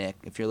 Sorry, Nick,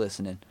 if you're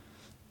listening.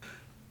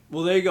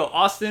 Well, there you go.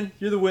 Austin,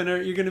 you're the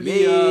winner. You're going to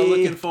be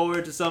looking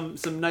forward to some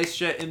nice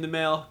shit in the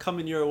mail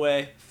coming your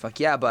way. Fuck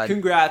yeah, bud.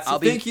 Congrats.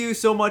 Thank you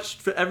so much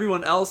for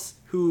everyone else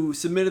who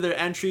submitted their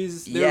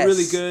entries. They're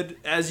really good.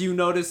 As you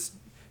noticed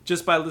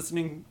just by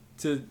listening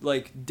to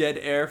like dead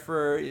air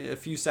for a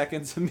few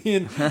seconds of me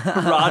and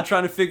Rod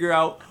trying to figure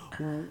out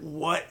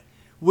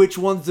which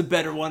one's the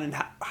better one and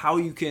how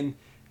you can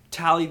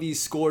tally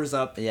these scores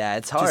up. Yeah,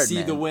 it's hard to see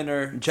man. The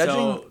winner.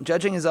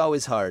 Judging is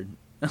always hard.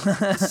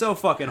 It's so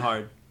fucking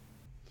hard.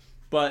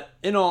 But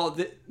in all,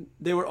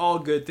 they were all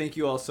good. Thank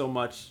you all so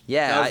much.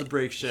 Yeah, that was a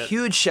break shit.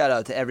 Huge shout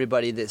out to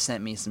everybody that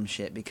sent me some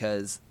shit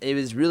because it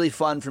was really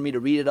fun for me to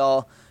read it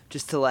all,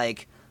 just to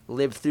like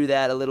live through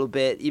that a little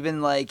bit.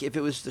 Even like if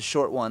it was just a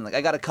short one, like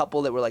I got a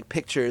couple that were like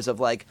pictures of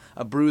like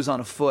a bruise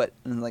on a foot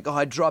and like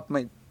I dropped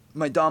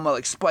my Dama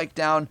like spike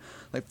down,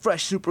 like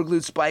fresh super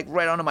glued spike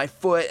right onto my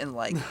foot and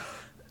like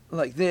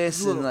like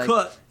this and like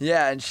cut.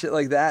 Yeah, and shit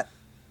like that,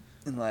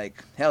 and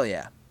like hell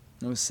yeah,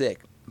 it was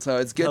sick. So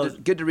it's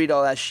good to read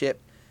all that shit,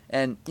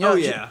 and you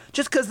know,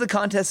 just because the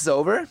contest is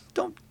over,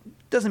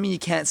 doesn't mean you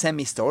can't send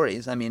me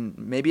stories. I mean,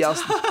 maybe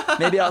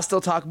I'll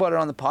still talk about it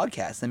on the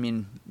podcast. I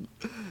mean,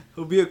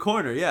 it'll be a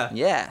corner, yeah.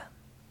 Yeah.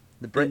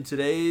 In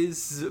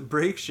today's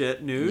break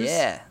shit news.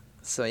 Yeah.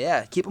 So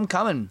yeah, keep them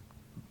coming,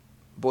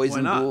 boys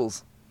and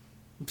ghouls.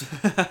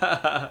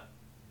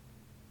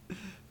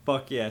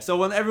 Fuck yeah. So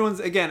when everyone's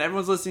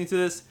listening to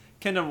this,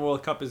 Kendama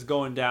World Cup is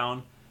going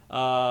down.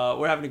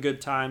 We're having a good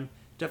time.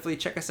 Definitely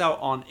check us out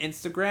on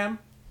Instagram.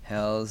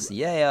 Hells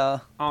yeah.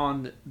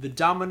 On the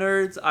Dama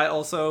Nerds, I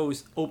also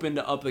opened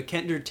up a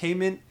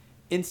Kentertainment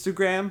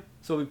Instagram.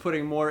 So we'll be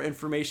putting more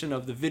information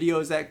of the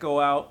videos that go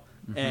out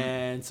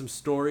and some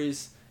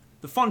stories.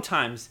 The fun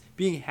times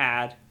being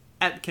had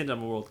at the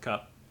Kendama World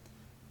Cup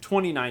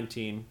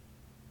 2019.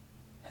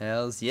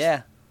 Hells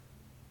yeah.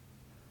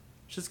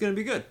 It's just going to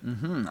be good.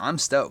 I'm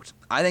stoked.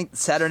 I think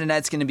Saturday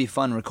night's going to be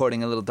fun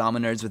recording a little Dama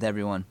Nerds with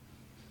everyone.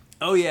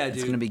 Oh yeah, dude.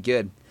 It's going to be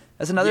good.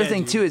 That's another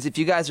thing, too, is if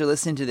you guys are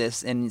listening to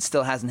this and it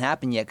still hasn't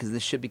happened yet because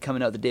this should be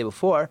coming out the day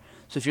before.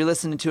 So if you're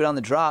listening to it on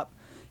the drop,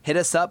 hit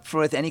us up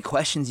with any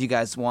questions you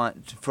guys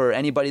want for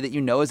anybody that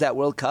you know is at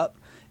World Cup.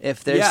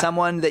 If there's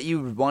someone that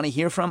you want to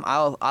hear from,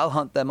 I'll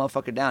hunt that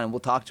motherfucker down and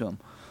we'll talk to him.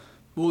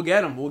 We'll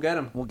get him.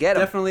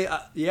 Definitely.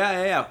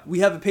 Yeah.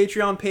 We have a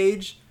Patreon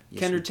page,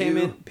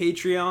 Kentertainment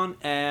Patreon,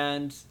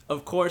 and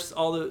of course,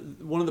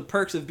 one of the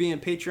perks of being a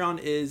Patreon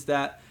is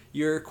that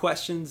your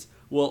questions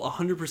will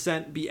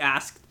 100% be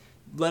asked.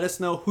 Let us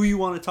know who you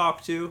want to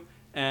talk to,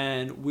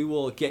 and we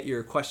will get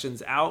your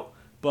questions out.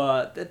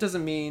 But that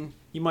doesn't mean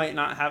you might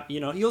not have,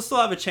 you'll still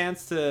have a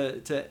chance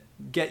to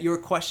get your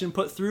question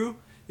put through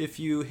if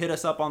you hit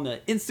us up on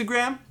the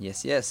Instagram.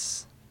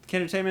 Yes.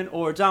 Kentertainment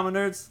or Dama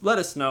Nerds. Let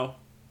us know.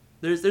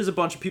 There's a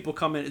bunch of people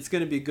coming. It's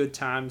going to be good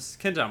times.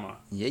 Kendama.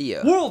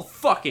 Yeah. World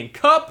fucking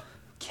Cup.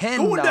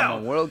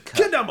 Kendama World Cup.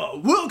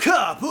 Kendama World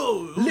Cup.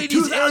 Oh,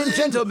 ladies and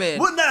gentlemen.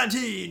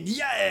 119.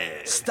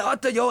 Yeah.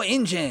 Start your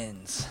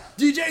engines.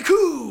 DJ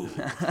Cool.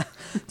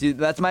 Dude,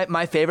 that's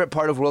my favorite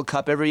part of World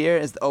Cup every year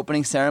is the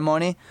opening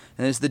ceremony.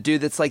 And there's the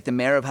dude that's like the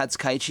mayor of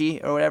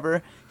Hatsukaichi or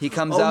whatever. He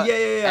comes out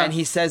and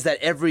he says that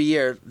every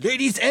year.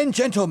 Ladies and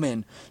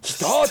gentlemen,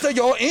 start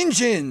your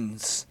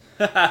engines.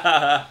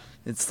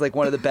 It's like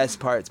one of the best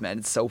parts, man.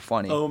 It's so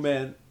funny. Oh,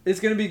 man. It's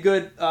gonna be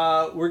good.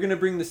 We're gonna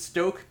bring the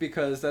stoke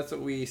because that's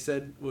what we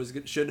said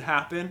should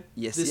happen.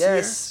 Yes, this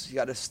yes. You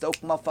gotta stoke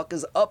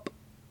motherfuckers up.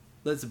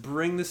 Let's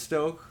bring the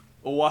stoke.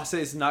 Owase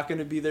is not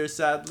gonna be there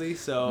sadly,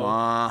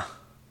 so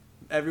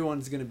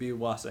everyone's gonna be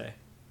Owase.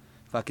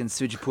 Fucking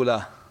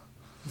Sujipula.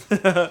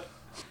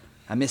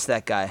 I miss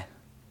that guy.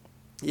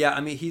 Yeah,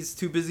 I mean he's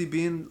too busy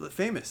being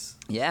famous.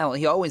 Yeah, well,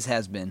 he always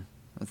has been.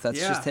 That's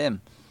just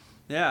him.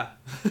 Yeah.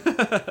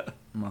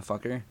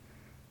 Motherfucker.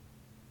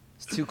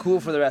 It's too cool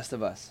for the rest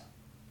of us.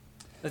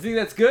 I think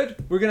that's good.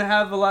 We're going to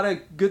have a lot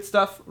of good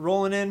stuff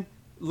rolling in.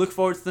 Look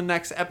forward to the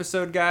next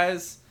episode,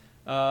 guys.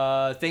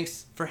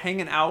 Thanks for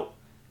hanging out.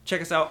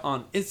 Check us out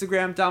on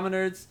Instagram,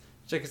 Dominerds.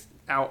 Check us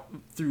out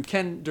through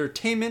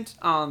Kendertainment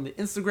on the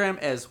Instagram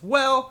as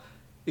well.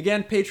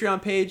 Again,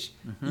 Patreon page.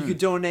 You could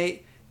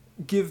donate,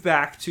 give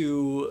back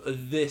to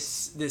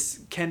this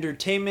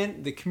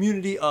Kendertainment, the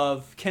community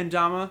of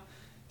Kendama.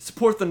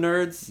 Support the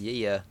nerds.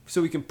 Yeah.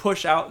 So we can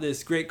push out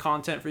this great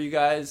content for you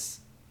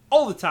guys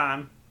all the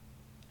time.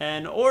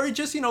 Or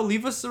just,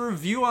 leave us a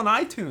review on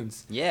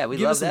iTunes. Yeah, we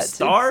Give love us some that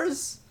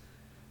stars.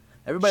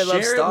 Everybody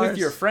loves stars. Share it with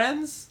your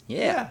friends.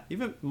 Yeah.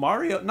 Even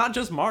Mario, not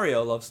just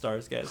Mario loves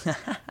stars, guys.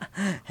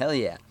 Hell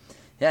yeah.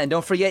 Yeah, and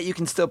don't forget you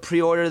can still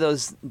pre-order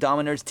those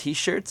Dominerds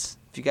t-shirts.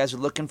 If you guys are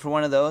looking for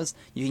one of those,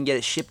 you can get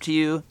it shipped to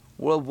you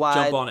worldwide.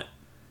 Jump on it.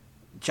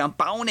 Jump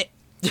on it.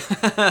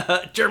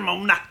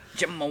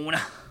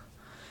 Germona.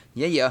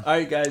 Yeah. All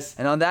right, guys.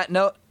 And on that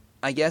note,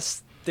 I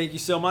guess... Thank you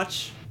so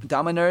much.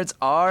 Dominerds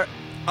are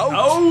out.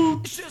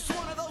 Out.